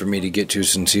one for me to get to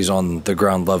since he's on the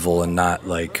ground level and not,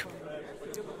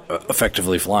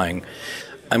 effectively flying,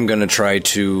 I'm going to try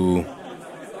to...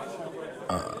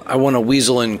 I want to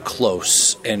weasel in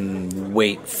close and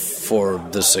wait for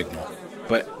the signal.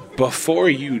 But before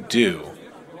you do,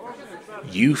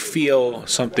 you feel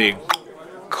something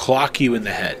clock you in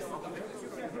the head.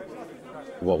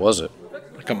 What was it?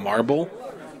 Like a marble.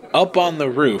 Up on the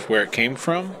roof where it came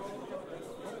from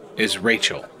is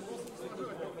Rachel.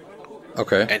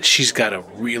 Okay. And she's got a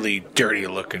really dirty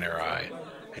look in her eye.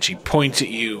 And she points at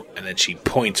you, and then she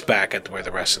points back at where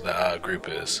the rest of the group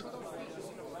is.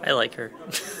 I like her.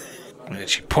 And then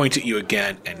she points at you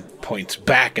again, and points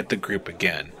back at the group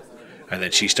again. And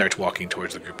then she starts walking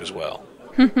towards the group as well.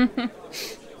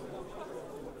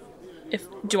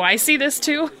 Do I see this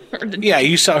too? Yeah,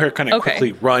 you saw her kind of Okay.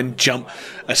 quickly run, jump,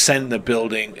 ascend the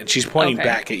building, and she's pointing Okay.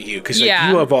 back at you because Yeah.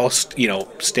 you have all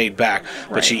stayed back,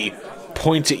 but Right. she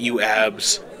points at you,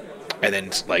 Abs, and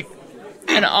then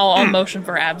And I'll motion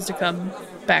for Abs to come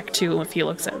back to if he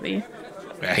looks at me.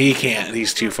 Yeah, he can't.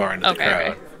 He's too far into the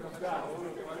crowd. Okay.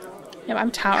 Yeah,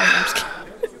 I'm tired. I'm just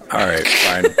kidding. All right,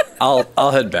 fine.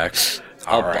 I'll head back.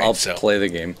 I'll so play the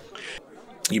game.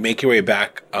 you make your way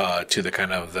back to the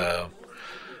kind of the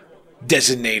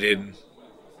designated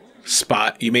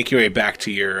spot. You make your way back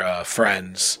to your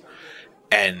friends,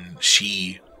 and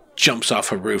she jumps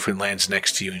off a roof and lands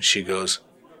next to you, and she goes,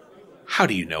 "How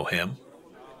do you know him?"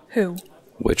 Who?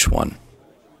 Which one?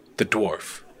 The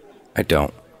dwarf. I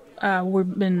don't.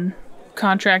 We've been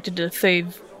contracted to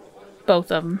save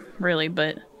both of them, really,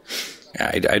 but...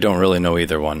 I don't really know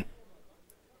either one.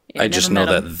 yeah, I just know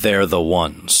that they're the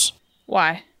ones.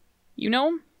 Why? You know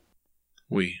him?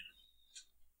 We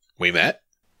met?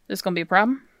 This gonna be a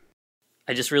problem?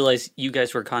 I just realized you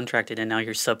guys were contracted and now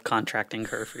you're subcontracting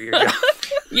her for your job.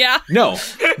 Yeah. No,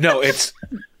 it's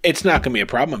not gonna be a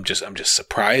problem. I'm just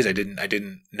surprised. I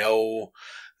didn't know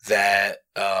that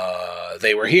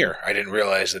they were here. I didn't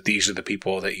realize that these are the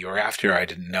people that you were after. I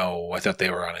didn't know. I thought they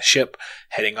were on a ship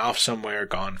heading off somewhere,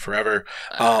 gone forever.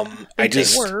 They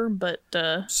were, but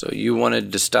So you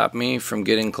wanted to stop me from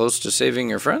getting close to saving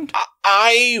your friend?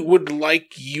 I would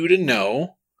like you to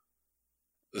know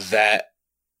that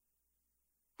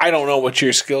I don't know what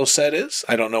your skill set is.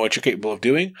 I don't know what you're capable of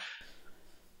doing.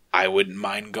 I wouldn't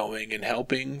mind going and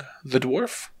helping the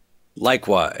dwarf.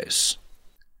 Likewise.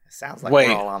 Sounds like Wait,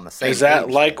 we're all on the same is that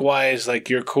page. likewise like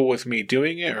you're cool with me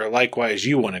doing it, or likewise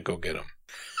you want to go get him?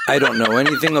 I don't know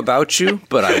anything about you,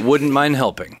 but I wouldn't mind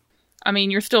helping. I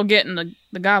mean, you're still getting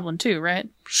the goblin too, right?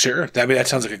 Sure. that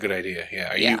sounds like a good idea.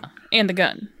 Yeah. And the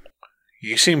gun.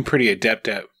 You seem pretty adept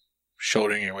at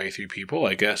shouldering your way through people.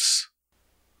 I guess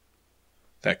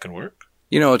that could work.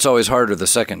 You know, it's always harder the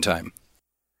second time.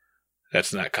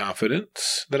 That's not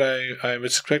confidence that I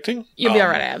was expecting. You'll be all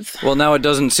right, Abs. Well, now it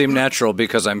doesn't seem natural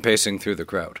because I'm pacing through the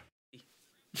crowd.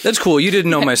 That's cool. You didn't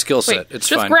know my skill set. Wait, It's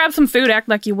just fine. grab some food, act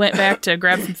like you went back to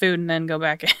grab some food, and then go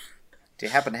back in. Do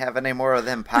you happen to have any more of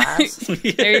them pies?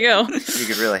 There you go. You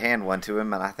could really hand one to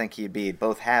him, and I think he'd be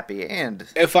both happy and...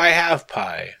 If I have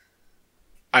pie,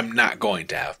 I'm not going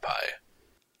to have pie.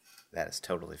 That is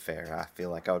totally fair. I feel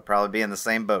like I would probably be in the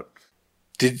same boat.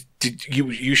 Did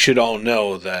you should all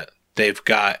know that they've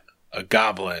got a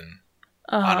goblin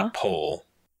on a pole.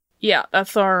 Yeah,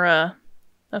 that's our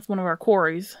that's one of our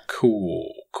quarries.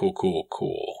 Cool.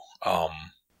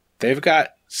 They've got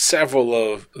several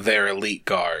of their elite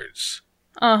guards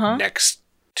next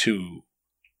to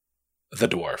the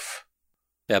dwarf.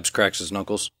 Abs cracks his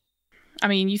knuckles. I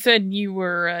mean, you said you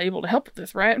were able to help with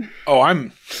this, right? Oh,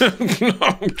 I'm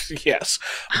yes,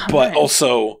 but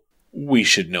also we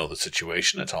should know the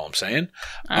situation. That's all I'm saying.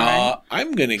 Right.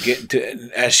 I'm gonna get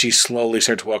into, as she slowly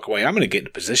starts to walk away, I'm gonna get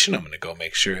into position. I'm gonna go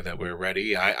make sure that we're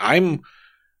ready.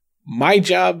 My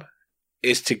job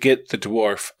is to get the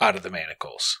dwarf out of the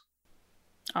manacles.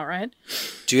 All right.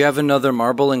 Do you have another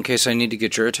marble in case I need to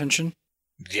get your attention?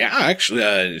 Yeah,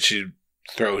 actually, she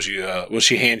throws you.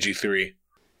 She hands you 3,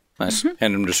 Nice. Hand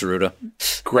him to Saruta.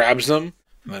 grabs them,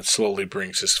 and then slowly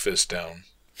brings his fist down.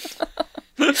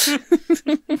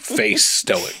 Face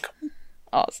stoic.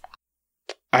 Awesome.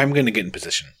 I'm gonna get in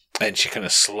position, and she kind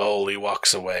of slowly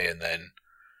walks away, and then,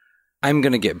 I'm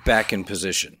going to get back in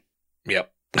position.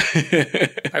 yep.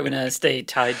 I'm gonna stay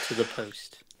tied to the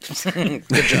post.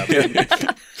 Good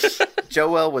job.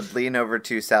 Joel would lean over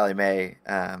to Sally Mae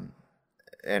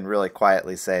and really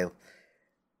quietly say,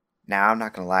 "Now, I'm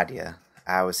not going to lie to you.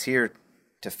 I was here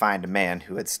to find a man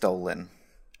who had stolen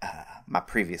my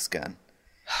previous gun.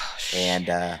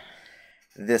 And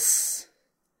this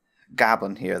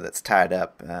goblin here that's tied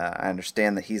up, I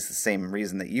understand that he's the same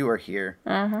reason that you are here.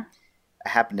 I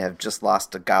happen to have just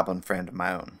lost a goblin friend of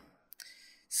my own.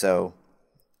 So,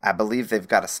 I believe they've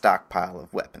got a stockpile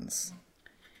of weapons.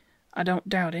 I don't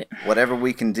doubt it. Whatever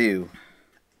we can do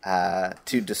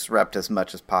to disrupt as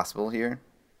much as possible here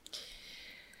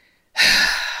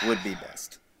would be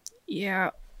best."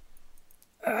 Yeah.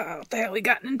 What the hell we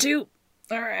gotten into?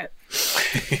 All right.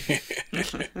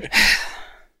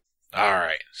 All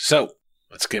right, so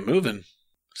let's get moving.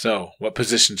 So, what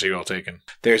positions are you all taking?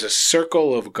 There's a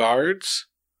circle of guards.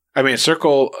 I mean, a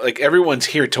circle, like everyone's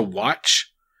here to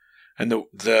watch, and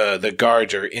the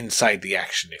guards are inside the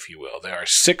action, if you will. There are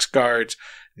 6 guards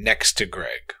next to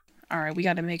Greg. All right, we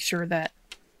got to make sure that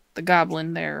the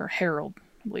goblin there, Harold,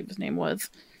 I believe his name was,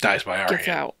 Dies by our gets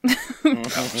hand. out. Oh,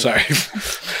 sorry.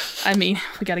 I mean,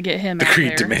 we got to get him The out creed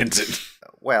there. demands it.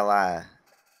 Well, I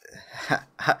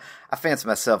fancy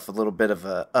myself a little bit of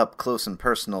a up close and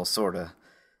personal sort of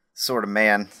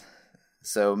man,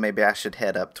 so maybe I should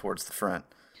head up towards the front.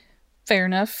 Fair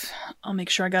enough. I'll make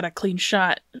sure I got a clean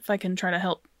shot if I can try to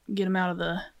help get him out of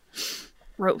the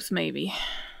ropes, maybe.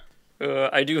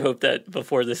 I do hope that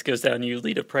before this goes down, you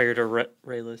lead a prayer to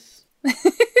Rayless.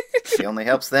 He only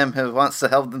helps them who wants to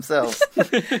help themselves.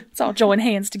 Let's all join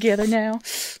hands together now.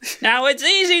 Now, it's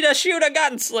easy to shoot a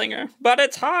gunslinger, but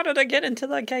it's harder to get into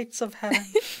the gates of heaven.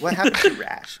 What happened to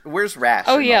Rash? Where's Rash?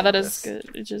 Oh in yeah, all that of is this?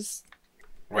 good. It just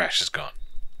Rash is gone.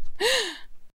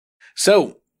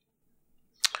 So,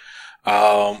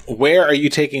 where are you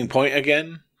taking point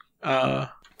again,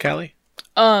 Callie?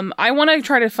 I want to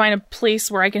try to find a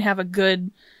place where I can have a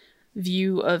good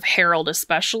view of Harold,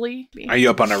 especially. Are you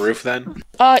up on a roof then?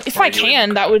 If Or I are you can,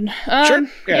 in- that would. Sure. Yeah,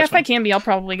 that's if I can be, I'll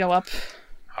probably go up.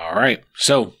 All right.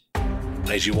 So,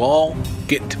 as you all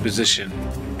get into position,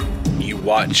 you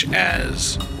watch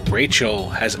as Rachel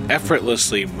has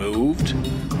effortlessly moved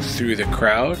through the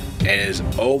crowd and is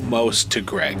almost to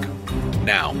Greg.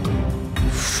 Now,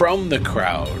 from the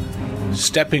crowd,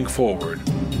 stepping forward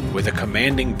with a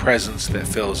commanding presence that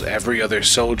fills every other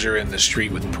soldier in the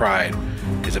street with pride,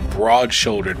 is a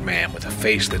broad-shouldered man with a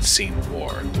face that's seen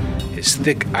war. His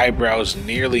thick eyebrows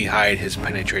nearly hide his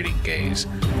penetrating gaze.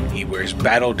 He wears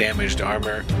battle-damaged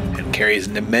armor and carries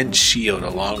an immense shield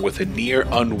along with a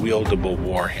near-unwieldable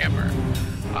warhammer.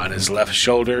 On his left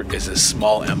shoulder is a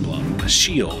small emblem, a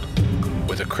shield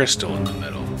with a crystal in the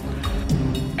middle.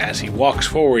 As he walks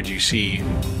forward, you see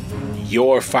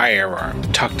your firearm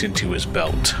tucked into his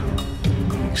belt.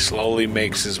 He slowly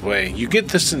makes his way. You get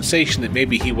the sensation that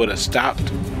maybe he would have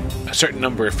stopped a certain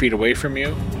number of feet away from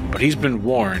you, but he's been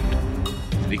warned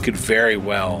that he could very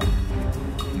well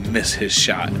miss his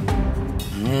shot.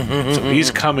 So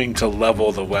he's coming to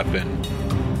level the weapon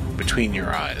between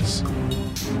your eyes.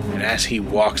 And as he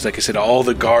walks, like I said, all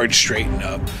the guards straighten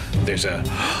up. There's a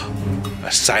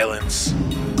silence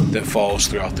that falls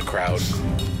throughout the crowd.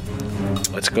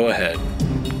 Let's go ahead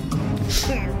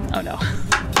Oh no,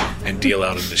 and deal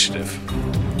out initiative.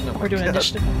 we're doing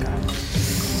initiative. Oh, God.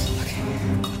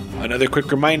 Another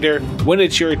quick reminder, when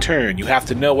it's your turn, you have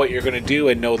to know what you're going to do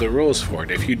and know the rules for it.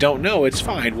 If you don't know, it's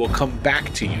fine. We'll come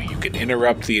back to you. You can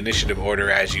interrupt the initiative order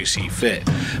as you see fit,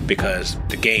 because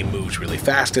the game moves really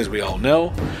fast, as we all know.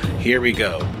 Here we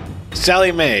go.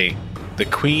 Sally Mae, the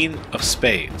Queen of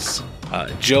Spades.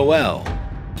 Joelle,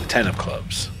 the 10 of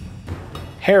Clubs.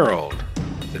 Harold,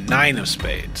 the 9 of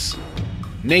Spades.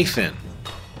 Nathan,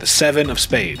 the 7 of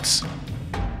Spades.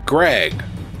 Greg,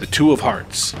 the 2 of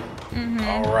Hearts.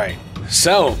 All right.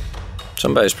 So,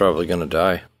 Somebody's probably gonna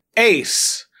die.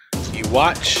 Ace, you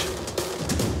watch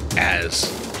as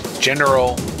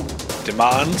General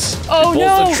Demons Oh Pulls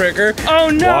no! the trigger. Oh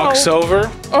no! walks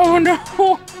over, Oh no!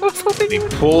 I was hoping he you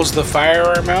would. pulls the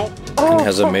firearm out. Oh,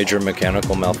 Has a major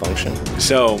mechanical malfunction.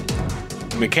 So,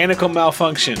 mechanical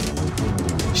malfunction.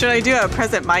 Should I do a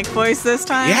present mic voice this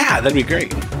time? Yeah, that'd be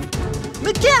great.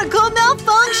 Mechanical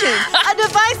malfunction! A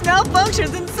device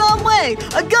malfunctions in some way.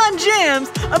 A gun jams,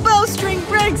 a bowstring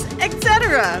breaks,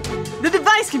 etc. The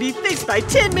device can be fixed by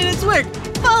 10 minutes work,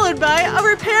 followed by a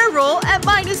repair roll at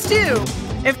 -2.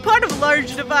 If part of a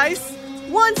large device,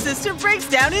 one system breaks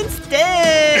down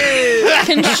instead.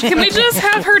 Can we just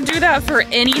have her do that for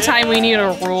any time we need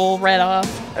a rule read off?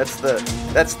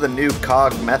 That's the new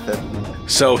COG method.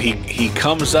 So he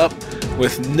comes up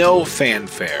with no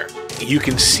fanfare. You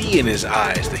can see in his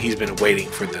eyes that he's been waiting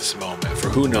for this moment for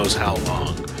who knows how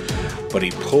long. But he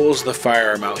pulls the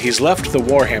firearm out. He's left the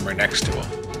warhammer next to him.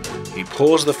 He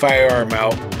pulls the firearm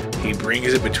out. He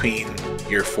brings it between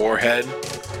your forehead,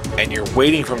 and you're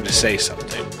waiting for him to say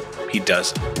something. He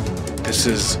doesn't. This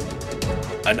is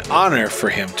an honor for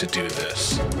him to do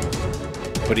this.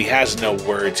 But he has no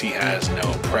words. He has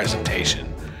no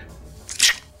presentation.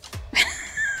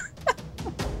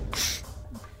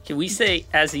 Can we say,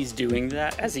 as he's doing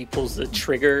that, as he pulls the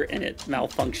trigger and it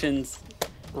malfunctions,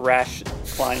 Rash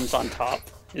climbs on top,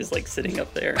 is like sitting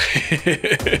up there.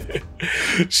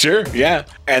 Sure, yeah.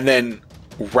 And then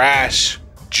Rash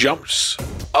jumps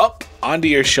up onto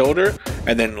your shoulder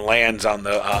and then lands on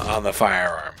the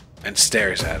firearm and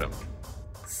stares at him.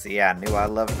 See, I knew I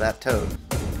loved that toad.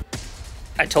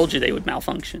 I told you they would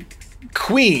malfunction.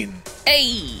 Queen,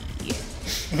 Hey!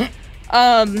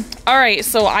 Alright,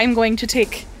 so I'm going to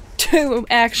take 2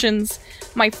 actions.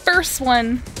 My first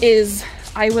one is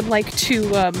I would like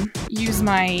to use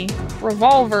my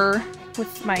revolver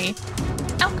with my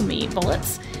alchemy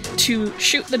bullets to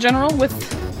shoot the general with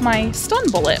my stun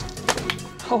bullet.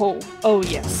 Oh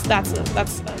yes, that's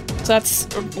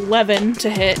 11 to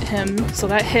hit him, so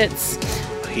that hits.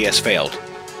 he has failed.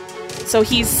 So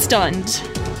he's stunned.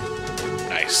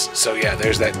 Nice. So yeah,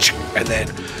 there's that, and then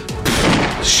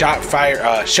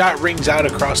shot rings out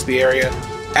across the area.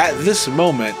 At this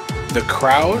moment, the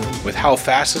crowd, with how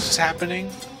fast this is happening,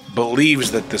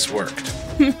 believes that this worked.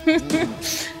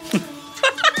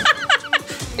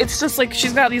 It's just like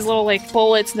she's got these little like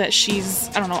bullets that she's,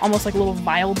 I don't know, almost like little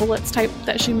vial bullets type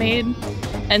that she made.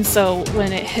 And so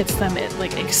when it hits them, it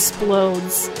like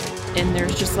explodes and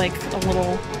there's just like a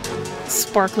little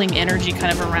sparkling energy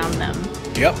kind of around them.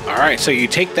 Yep. All right. So you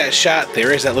take that shot.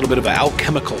 There is that little bit of an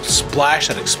alchemical splash,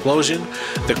 that explosion.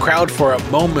 The crowd for a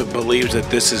moment believes that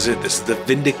this is it. This is the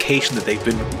vindication that they've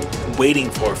been waiting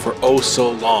for oh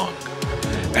so long.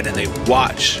 And then they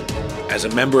watch as a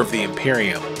member of the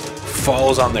Imperium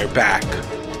falls on their back.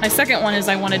 My second one is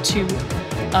I wanted to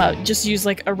just use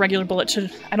like a regular bullet to,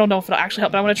 I don't know if it'll actually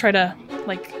help, but I want to try to,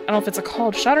 like, I don't know if it's a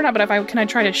called shot or not, but can I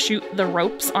try to shoot the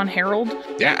ropes on Harold?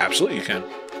 Yeah, absolutely you can.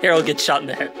 Harold gets shot in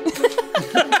the head.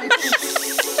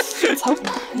 Let's hope.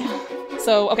 Yeah.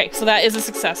 So, okay, so that is a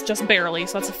success, just barely,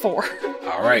 so that's a 4.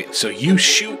 All right, so you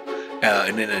shoot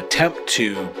in an attempt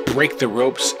to break the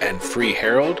ropes and free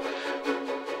Harold.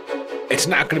 It's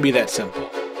not going to be that simple.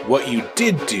 What you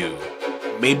did do,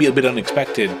 maybe a bit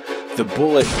unexpected, the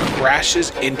bullet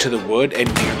crashes into the wood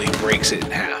and nearly breaks it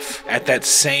in half. At that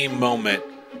same moment,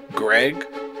 Greg,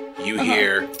 you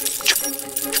hear...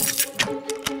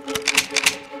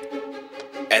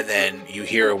 And then you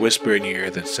hear a whisper in your ear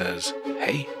that says,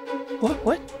 "Hey."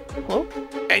 What? Hello?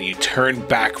 And you turn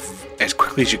back as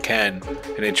quickly as you can,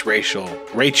 and it's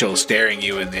Rachel staring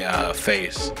you in the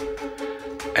face.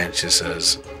 And she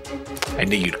says, "I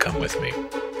knew you'd come with me."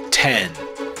 10.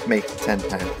 Make 10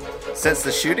 times. Since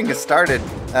the shooting has started,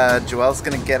 Joel's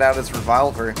going to get out his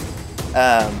revolver.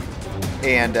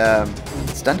 And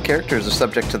stunt characters are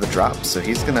subject to the drop, so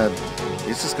he's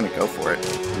just going to go for it.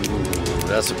 Ooh,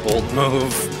 that's a bold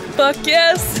move. Fuck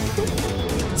yes!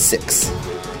 6.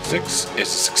 6 is a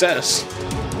success.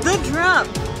 The drop.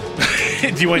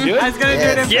 Do you want to do I it? was going to do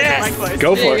it in Yes. my voice.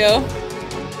 Go There for you it. go.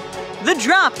 The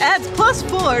drop adds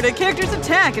 +4 to character's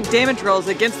attack and damage rolls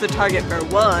against the target for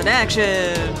 1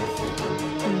 action.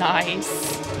 Nice.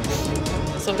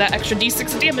 So that extra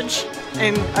d6 of damage.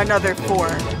 And another 4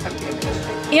 of damage.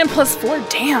 And +4,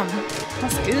 damn.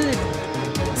 That's good.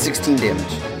 16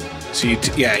 damage. So you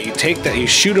take that, you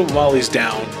shoot him while he's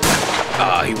down.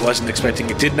 He wasn't expecting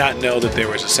it, did not know that there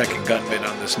was a second gunman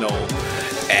on this knoll,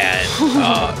 and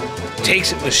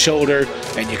takes it in the shoulder,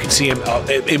 and you can see him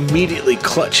immediately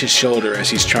clutch his shoulder as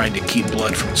he's trying to keep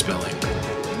blood from spilling.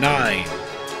 9.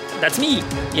 That's me.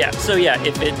 Yeah. So yeah,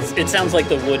 if it sounds like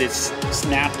the wood is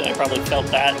snapped, and I probably felt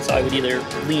that, so I would either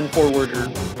lean forward or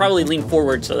probably lean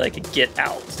forward so that I could get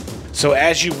out. So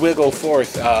as you wiggle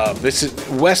forth, this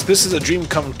is a dream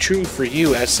come true for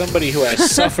you as somebody who has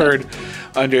suffered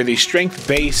under the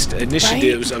strength-based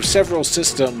initiatives of several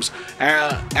systems.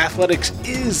 Athletics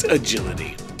is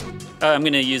agility. I'm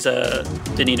gonna use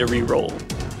Denny to re-roll.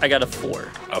 I got a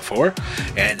 4. A 4?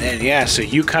 And then, so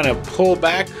you kind of pull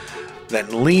back,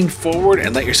 then lean forward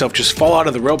and let yourself just fall out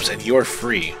of the ropes and you're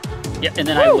free. Yeah, and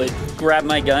then I would grab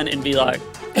my gun and be like,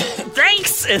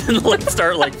 thanks! And then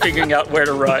start figuring out where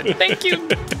to run. Thank you,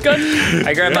 gun.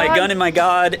 I grab my gun and my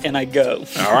god and I go.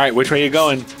 All right, which way are you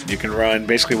going? You can run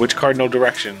basically which cardinal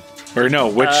direction? Or no,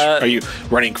 which are you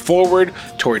running forward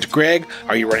towards Greg?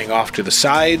 Are you running off to the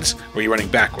sides? Or are you running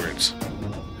backwards?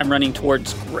 I'm running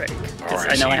towards Greg. All 'Cause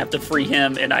right, I know so I have to free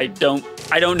him, and I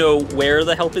don't know where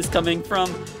the help is coming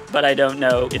from, but I don't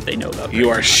know if they know about You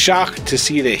Greg. are shocked to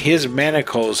see that his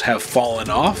manacles have fallen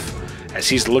off as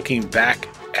he's looking back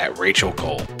at Rachel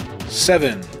Cole.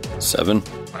 7. 7.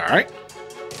 All right.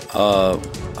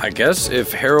 I guess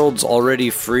if Harold's already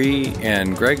free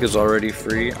and Greg is already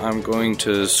free, I'm going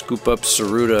to scoop up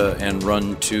Saruta and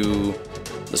run to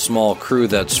the small crew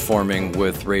that's forming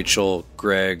with Rachel,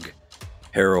 Greg,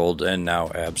 Harold, and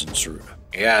now Abs and Saruta.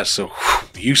 Yeah, so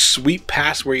you sweep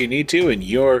past where you need to, and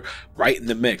you're right in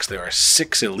the mix. There are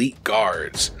 6 elite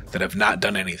guards that have not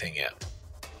done anything yet.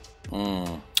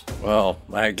 Well,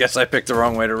 I guess I picked the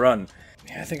wrong way to run.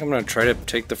 Yeah, I think I'm going to try to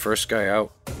take the first guy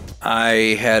out.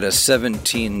 I had a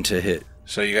 17 to hit,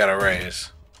 So you got to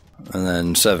raise. and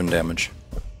then 7 damage.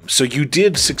 So you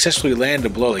did successfully land a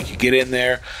blow. Like you get in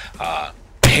there,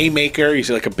 haymaker. You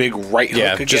see like a big right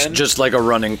Yeah, hook again. just like a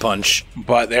running punch.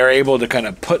 But they're able to kind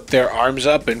of put their arms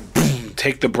up and boom,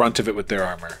 take the brunt of it with their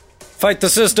armor. Fight the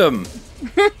system!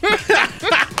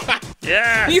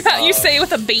 Yeah. You say it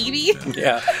with a baby?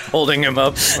 Yeah, holding him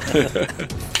up.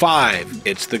 5.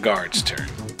 It's the guard's turn.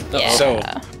 Yeah. So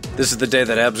This is the day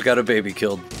that Abs got a baby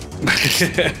killed.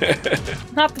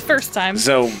 Not the first time.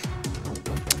 So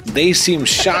they seem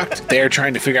shocked. They're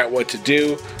trying to figure out what to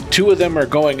do. 2 of them are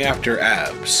going after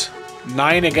Abs.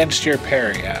 9 against your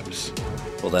parry, Abs.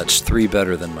 Well, that's 3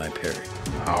 better than my parry.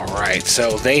 All right,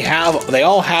 so they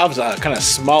all have kind of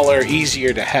smaller,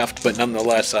 easier to heft, but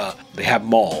nonetheless, they have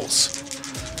mauls.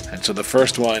 And so the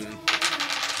first one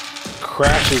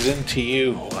crashes into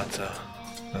you.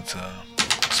 That's a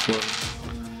spoon.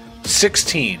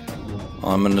 16.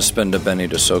 I'm going to spend a Benny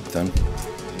to soak then.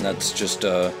 And that's just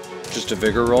a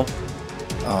vigor roll.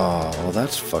 Oh, well,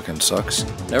 that's fucking sucks.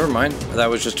 Never mind. That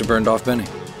was just a burned off Benny.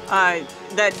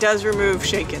 That does remove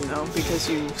shaken though, because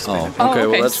you spent Oh, a okay, okay,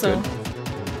 well, that's so- good.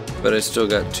 But I still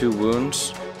got 2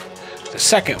 wounds. The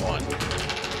second one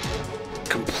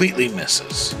completely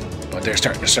misses, but they're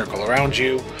starting to circle around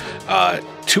you.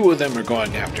 2 of them are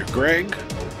going after Greg.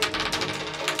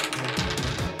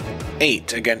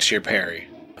 8 against your parry.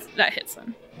 That hits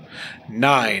then.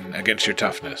 9 against your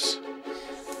toughness.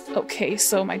 Okay,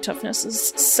 so my toughness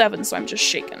is 7, so I'm just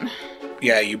shaken.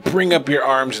 Yeah, you bring up your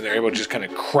arms and they're able to just kind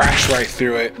of crash right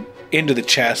through it into the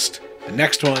chest. The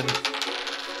next one,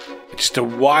 just a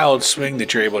wild swing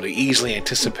that you're able to easily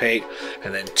anticipate.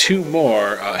 And then 2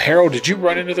 more. Harold, did you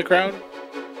run into the crowd?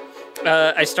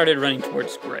 I started running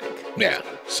towards Greg. Yeah,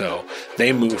 so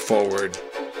they move forward.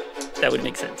 That would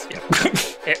make sense,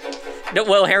 yeah. No,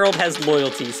 well, Harold has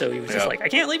loyalty, so he was just Yeah. like, I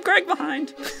can't leave Greg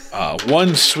behind.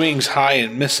 One swings high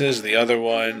and misses. The other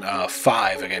one,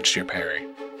 5 against your parry.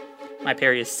 My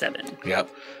parry is 7. Yep.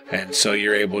 And so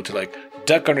you're able to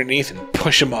duck underneath and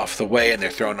push them off the way, and they're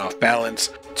thrown off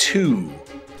balance. 2,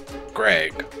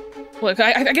 Greg. Look,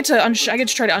 I get to I get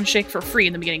to try to unshake for free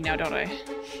in the beginning now, don't I?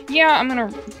 Yeah, I'm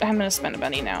gonna spend a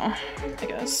Benny now, I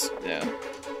guess. Yeah.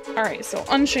 All right, so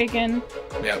unshaken.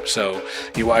 Yep. So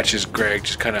you watch as Greg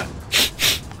just kind of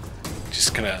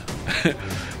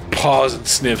paws and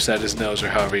sniffs at his nose, or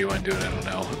however you want to do it. I don't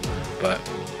know. But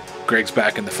Greg's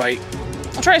back in the fight.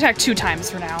 I'll try to attack 2 times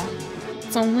for now.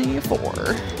 It's only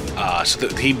 4.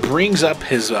 He brings up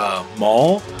his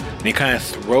maul, and he kind of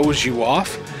throws you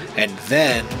off, and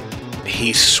then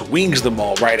he swings the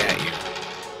maul right at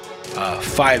you.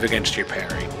 5 against your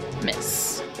parry.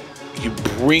 Miss. You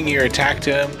bring your attack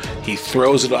to him, he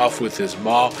throws it off with his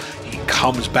maul, he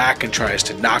comes back and tries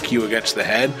to knock you against the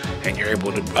head, and you're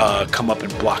able to come up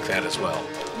and block that as well.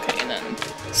 Okay, and then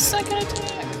second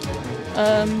attack.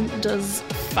 Does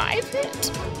 5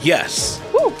 hit? Yes.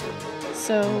 Woo!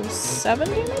 So 7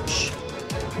 damage?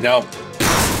 No.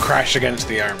 Crash against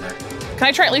the armor. Can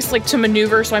I try at least to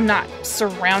maneuver so I'm not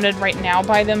surrounded right now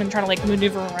by them and try to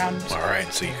maneuver around?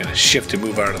 Alright, so you kind of shift and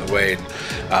move out of the way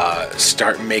and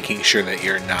start making sure that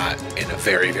you're not in a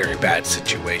very, very bad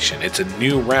situation. It's a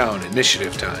new round,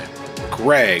 initiative time.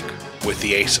 Greg with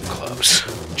the Ace of Clubs.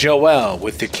 Joelle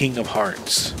with the King of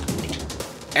Hearts.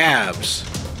 Abs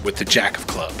with the Jack of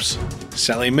Clubs.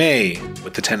 Sally Mae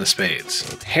with the 10 of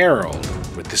Spades. Harold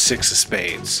with the 6 of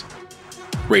Spades.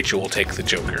 Rachel will take the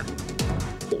Joker.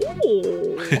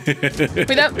 Ooh. Wait,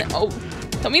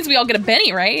 that means we all get a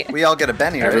Benny, right? We all get a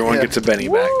Benny, right? Everyone Yeah. gets a Benny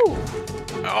back. Woo!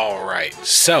 All right,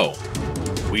 so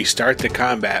we start the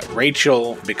combat.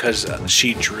 Rachel, because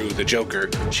she drew the Joker,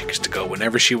 she gets to go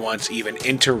whenever she wants, even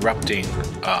interrupting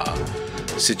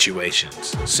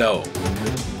situations. So,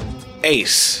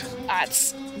 Ace.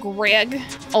 That's Greg.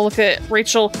 I'll look at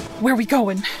Rachel. Where are we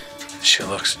going? She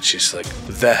looks and she's like,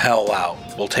 the hell out.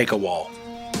 We'll take a wall.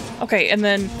 Okay, and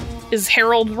then is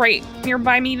Harold right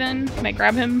nearby me then? Can I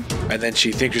grab him? And then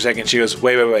she thinks for a second. She goes,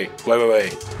 wait.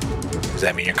 Does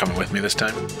that mean you're coming with me this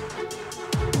time?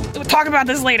 We'll talk about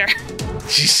this later.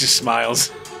 She just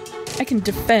smiles. I can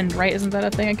defend, right? Isn't that a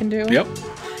thing I can do? Yep.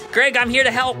 Greg, I'm here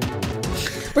to help.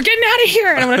 We're getting out of here!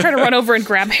 And I'm gonna try to run over and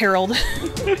grab Harold.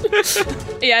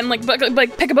 Yeah, and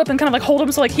pick him up and kind of hold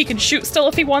him so he can shoot still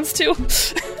if he wants to.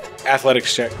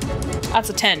 Athletics check. That's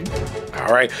a 10.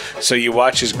 All right, so you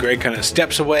watch as Greg kind of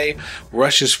steps away,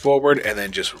 rushes forward, and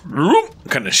then just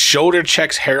kind of shoulder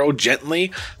checks Harold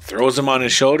gently, throws him on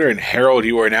his shoulder, and Harold,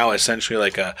 you are now essentially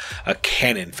like a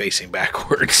cannon facing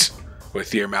backwards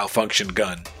with your malfunctioned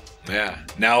gun. Yeah.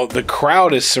 Now the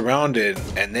crowd is surrounded,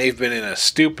 and they've been in a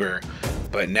stupor,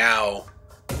 but now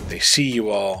they see you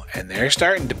all, and they're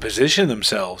starting to position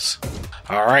themselves.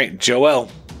 All right, Joelle.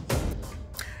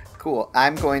 Cool.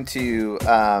 I'm going to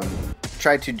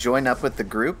try to join up with the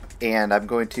group, and I'm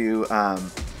going to,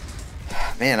 I'm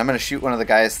going to shoot one of the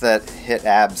guys that hit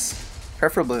Abs,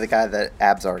 preferably the guy that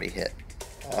Abs already hit.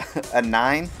 A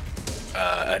 9.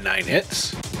 A 9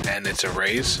 hits, and it's a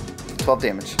raise. 12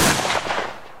 damage.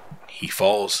 He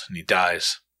falls, and he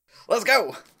dies. Let's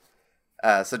go!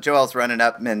 So Joel's running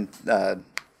up and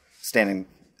standing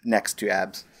next to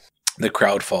Abs. The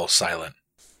crowd falls silent.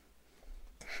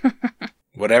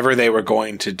 Whatever they were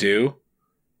going to do,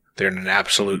 they're in an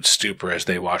absolute stupor as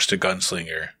they watched a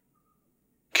gunslinger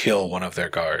kill one of their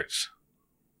guards.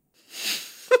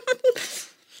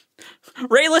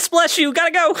 Rayless, bless you.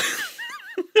 Gotta go.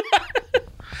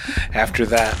 After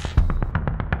that,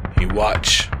 you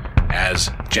watch as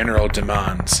General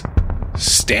Demands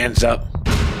stands up.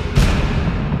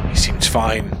 He seems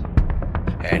fine,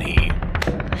 and he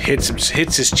hits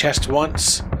his chest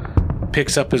once,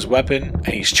 picks up his weapon, and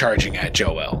he's charging at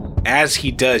Joel. As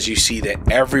he does, you see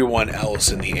that everyone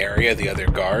else in the area, the other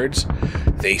guards,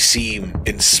 they seem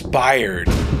inspired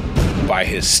by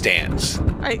his stance.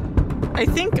 I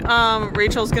think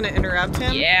Rachel's gonna interrupt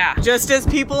him. Yeah. Just as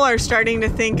people are starting to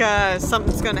think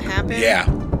something's gonna happen. Yeah.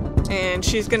 And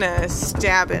she's gonna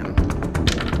stab him.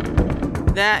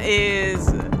 That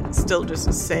is still just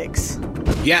a 6.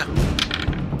 Yeah.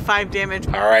 5 damage.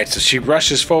 All right, so she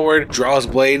rushes forward, draws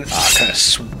blade, kind of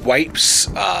swipes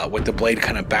with the blade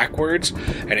kind of backwards,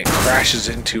 and it crashes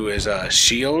into his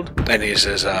shield, and he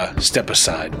says, step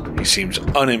aside. He seems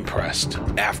unimpressed.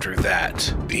 After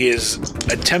that, he is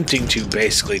attempting to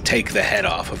basically take the head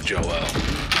off of Joel.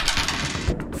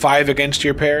 5 against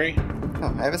your parry.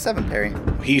 Oh, I have a 7 parry.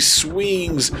 He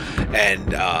swings,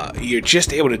 and you're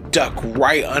just able to duck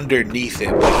right underneath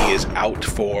it, but he is out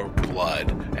for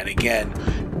blood. And again,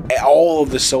 all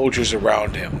of the soldiers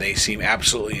around him, they seem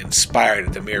absolutely inspired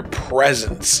at the mere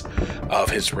presence of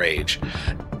his rage.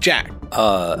 Jack.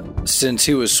 Since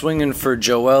he was swinging for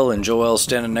Joel and Joel's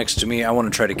standing next to me, I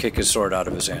want to try to kick his sword out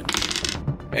of his hand.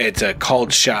 It's a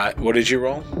called shot. What did you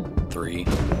roll? 3.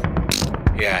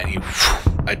 Yeah, and you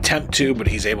attempt to, but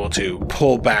he's able to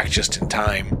pull back just in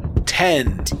time.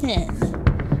 10.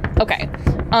 Okay.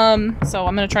 So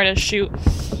I'm gonna try to shoot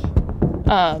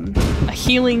a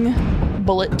healing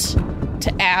bullet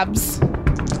to abs.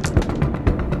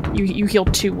 You heal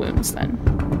 2 wounds then.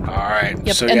 Alright,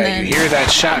 Yep, so and yeah, then- you hear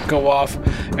that shot go off,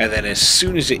 and then as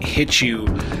soon as it hits you,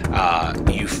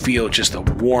 you feel just a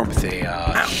warmth,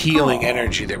 a healing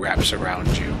energy that wraps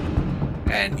around you.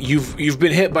 And you've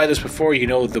been hit by this before. You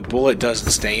know the bullet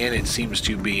doesn't stay in. It seems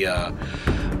to be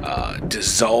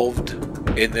dissolved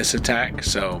in this attack,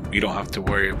 so you don't have to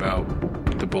worry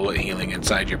about the bullet healing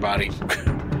inside your body.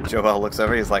 Joel looks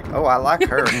over. He's like, "Oh, I like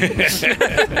her."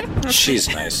 She's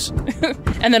nice.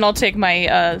 And then I'll take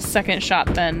my second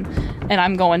shot then, and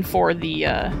I'm going for the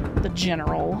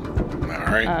general.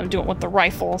 Alright. I'm doing it with the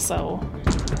rifle, so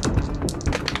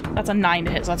that's a 9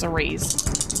 to hit, so that's a raise.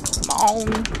 Come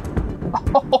on.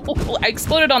 Oh, I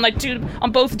exploded on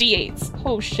on both D8s.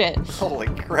 Oh shit. Holy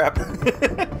crap!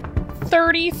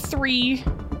 33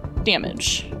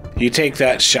 damage. You take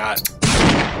that shot,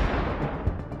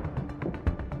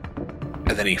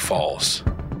 and then he falls.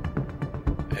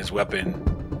 His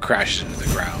weapon crashes into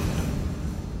the ground.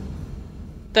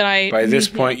 Then By this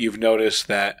point, you've noticed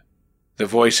that the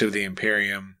voice of the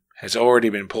Imperium has already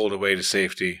been pulled away to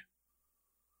safety.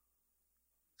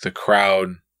 The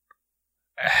crowd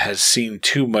has seen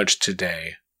too much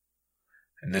today,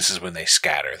 and this is when they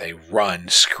scatter. They run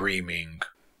screaming.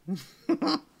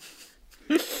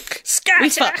 we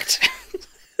fucked.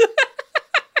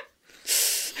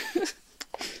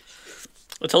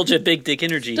 I told you, big dick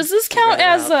energy. Does this count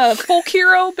as a folk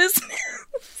hero business?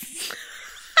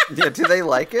 Yeah, do they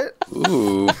like it?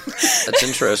 Ooh, that's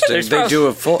interesting. There's They prob- do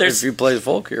a folk there's- if you play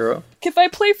folk hero. If I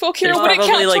play folk hero, There's would it count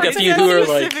probably, like, a towards few it? who are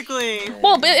like- Specifically,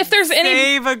 Well, but if there's any,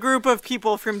 save a group of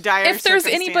people from dire if there's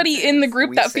anybody in the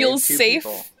group We that saved feels 2 safe,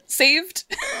 people. saved.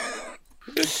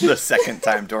 The second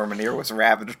time Dormineer was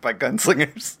ravaged by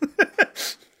gunslingers.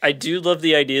 I do love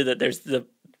the idea that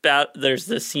there's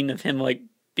the scene of him like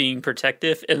being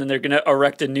protective, and then they're gonna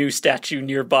erect a new statue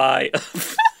nearby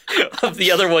of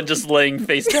the other one just laying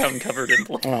face down, covered in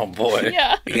blood. Oh boy.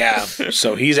 Yeah. Yeah,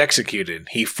 so he's executed.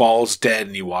 He falls dead,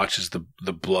 and he watches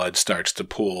the blood starts to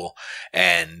pool.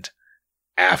 And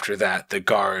after that, the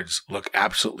guards look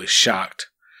absolutely shocked.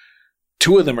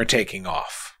 2 of them are taking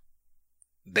off.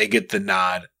 They get the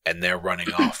nod, and they're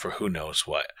running off for who knows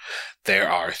what. There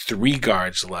are 3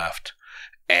 guards left,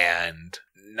 and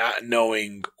not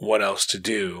knowing what else to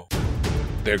do,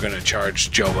 they're going to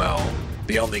charge Joel,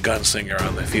 the only gunslinger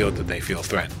on the field that they feel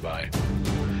threatened by.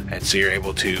 And so you're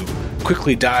able to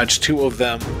quickly dodge 2 of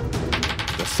them.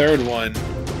 The third one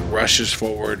rushes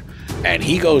forward, and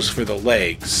he goes for the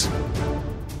legs,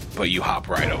 but you hop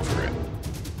right over it.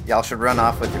 Y'all should run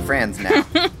off with your friends now.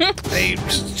 They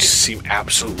just seem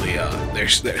absolutely.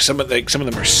 Some of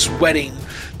them are sweating.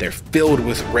 They're filled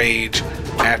with rage.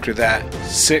 After that,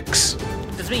 6.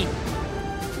 That's me.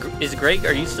 Is Greg?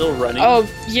 Are you still running? Oh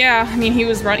yeah. I mean, he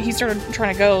was running. He started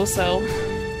trying to go. So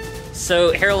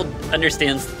So Harold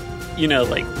understands,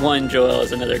 like one Joel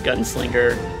is another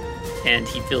gunslinger, and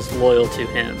he feels loyal to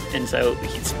him, and so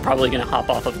he's probably going to hop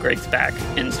off of Greg's back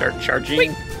and start charging.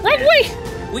 Wait, wrong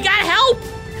way! We got help!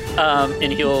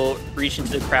 And he'll reach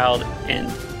into the crowd, and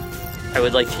I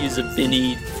would like to use a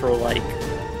Vinny for like...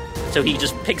 So he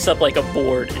just picks up like a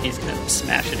board, and he's going to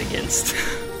smash it against...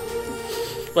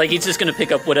 Like, he's just going to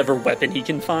pick up whatever weapon he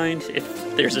can find,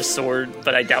 if there's a sword,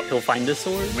 but I doubt he'll find a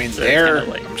sword. I mean, So it's kinda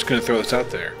like, I'm just going to throw this out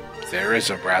there. There is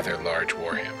a rather large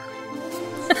warhammer.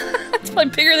 It's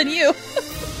probably bigger than you.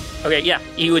 okay, yeah,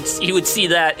 he would see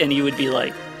that, and he would be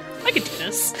like, I could do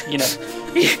this. you know,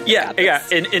 yeah,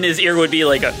 and his ear would be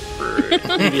like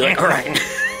he'd be like, all right.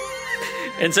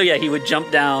 And so, yeah, he would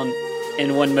jump down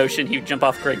in one motion. He would jump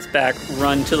off Greg's back,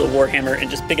 run to the warhammer, and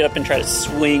just pick it up and try to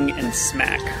swing and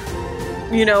smack.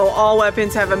 You know, all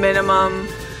weapons have a minimum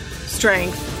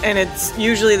strength, and it's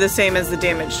usually the same as the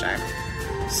damage die.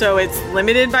 So it's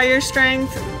limited by your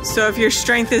strength. So if your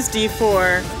strength is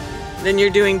D4, then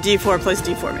you're doing D4 plus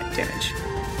D4 damage.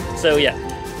 So, yeah,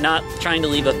 not trying to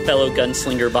leave a fellow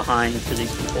gunslinger behind for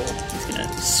these people. He's going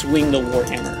to swing the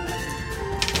warhammer.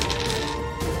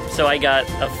 So I got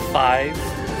a 5.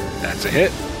 That's a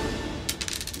hit.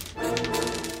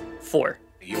 4.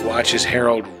 You watch as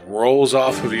Harold rolls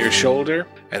off of your shoulder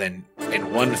and then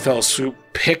in one fell swoop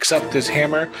picks up this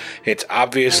hammer. It's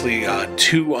obviously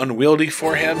too unwieldy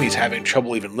for him. He's having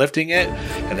trouble even lifting it.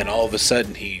 And then all of a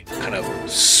sudden he kind of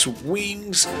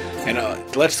swings and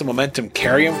lets the momentum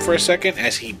carry him for a second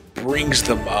as he brings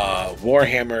the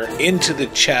warhammer into the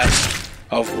chest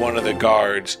of one of the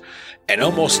guards and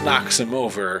almost knocks him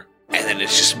over. And then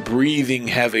it's just breathing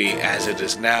heavy as it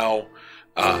is now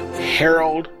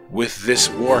Harold with this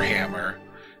warhammer.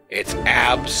 It's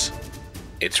Abs,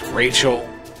 it's Rachel,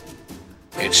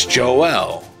 it's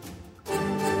Joelle,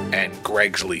 and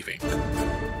Greg's leaving.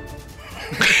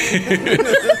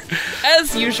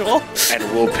 As usual. And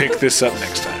we'll pick this up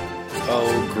next time.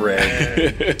 Oh,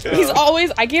 Greg. He's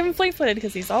always... I gave him fleet-footed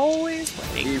because he's always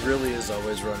running. He really is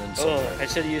always running somewhere. I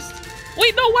should have used...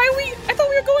 Wait, no, why we... I thought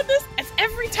we were going this. It's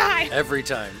every time. Every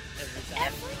time. Every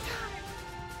time.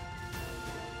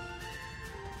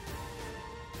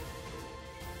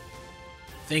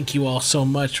 Thank you all so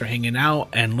much for hanging out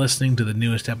and listening to the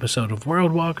newest episode of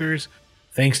World Walkers.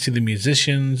 Thanks to the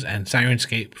musicians and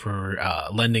Sirenscape for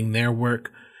lending their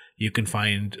work. You can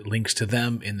find links to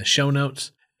them in the show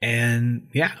notes. And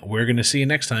yeah, we're going to see you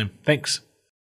next time. Thanks.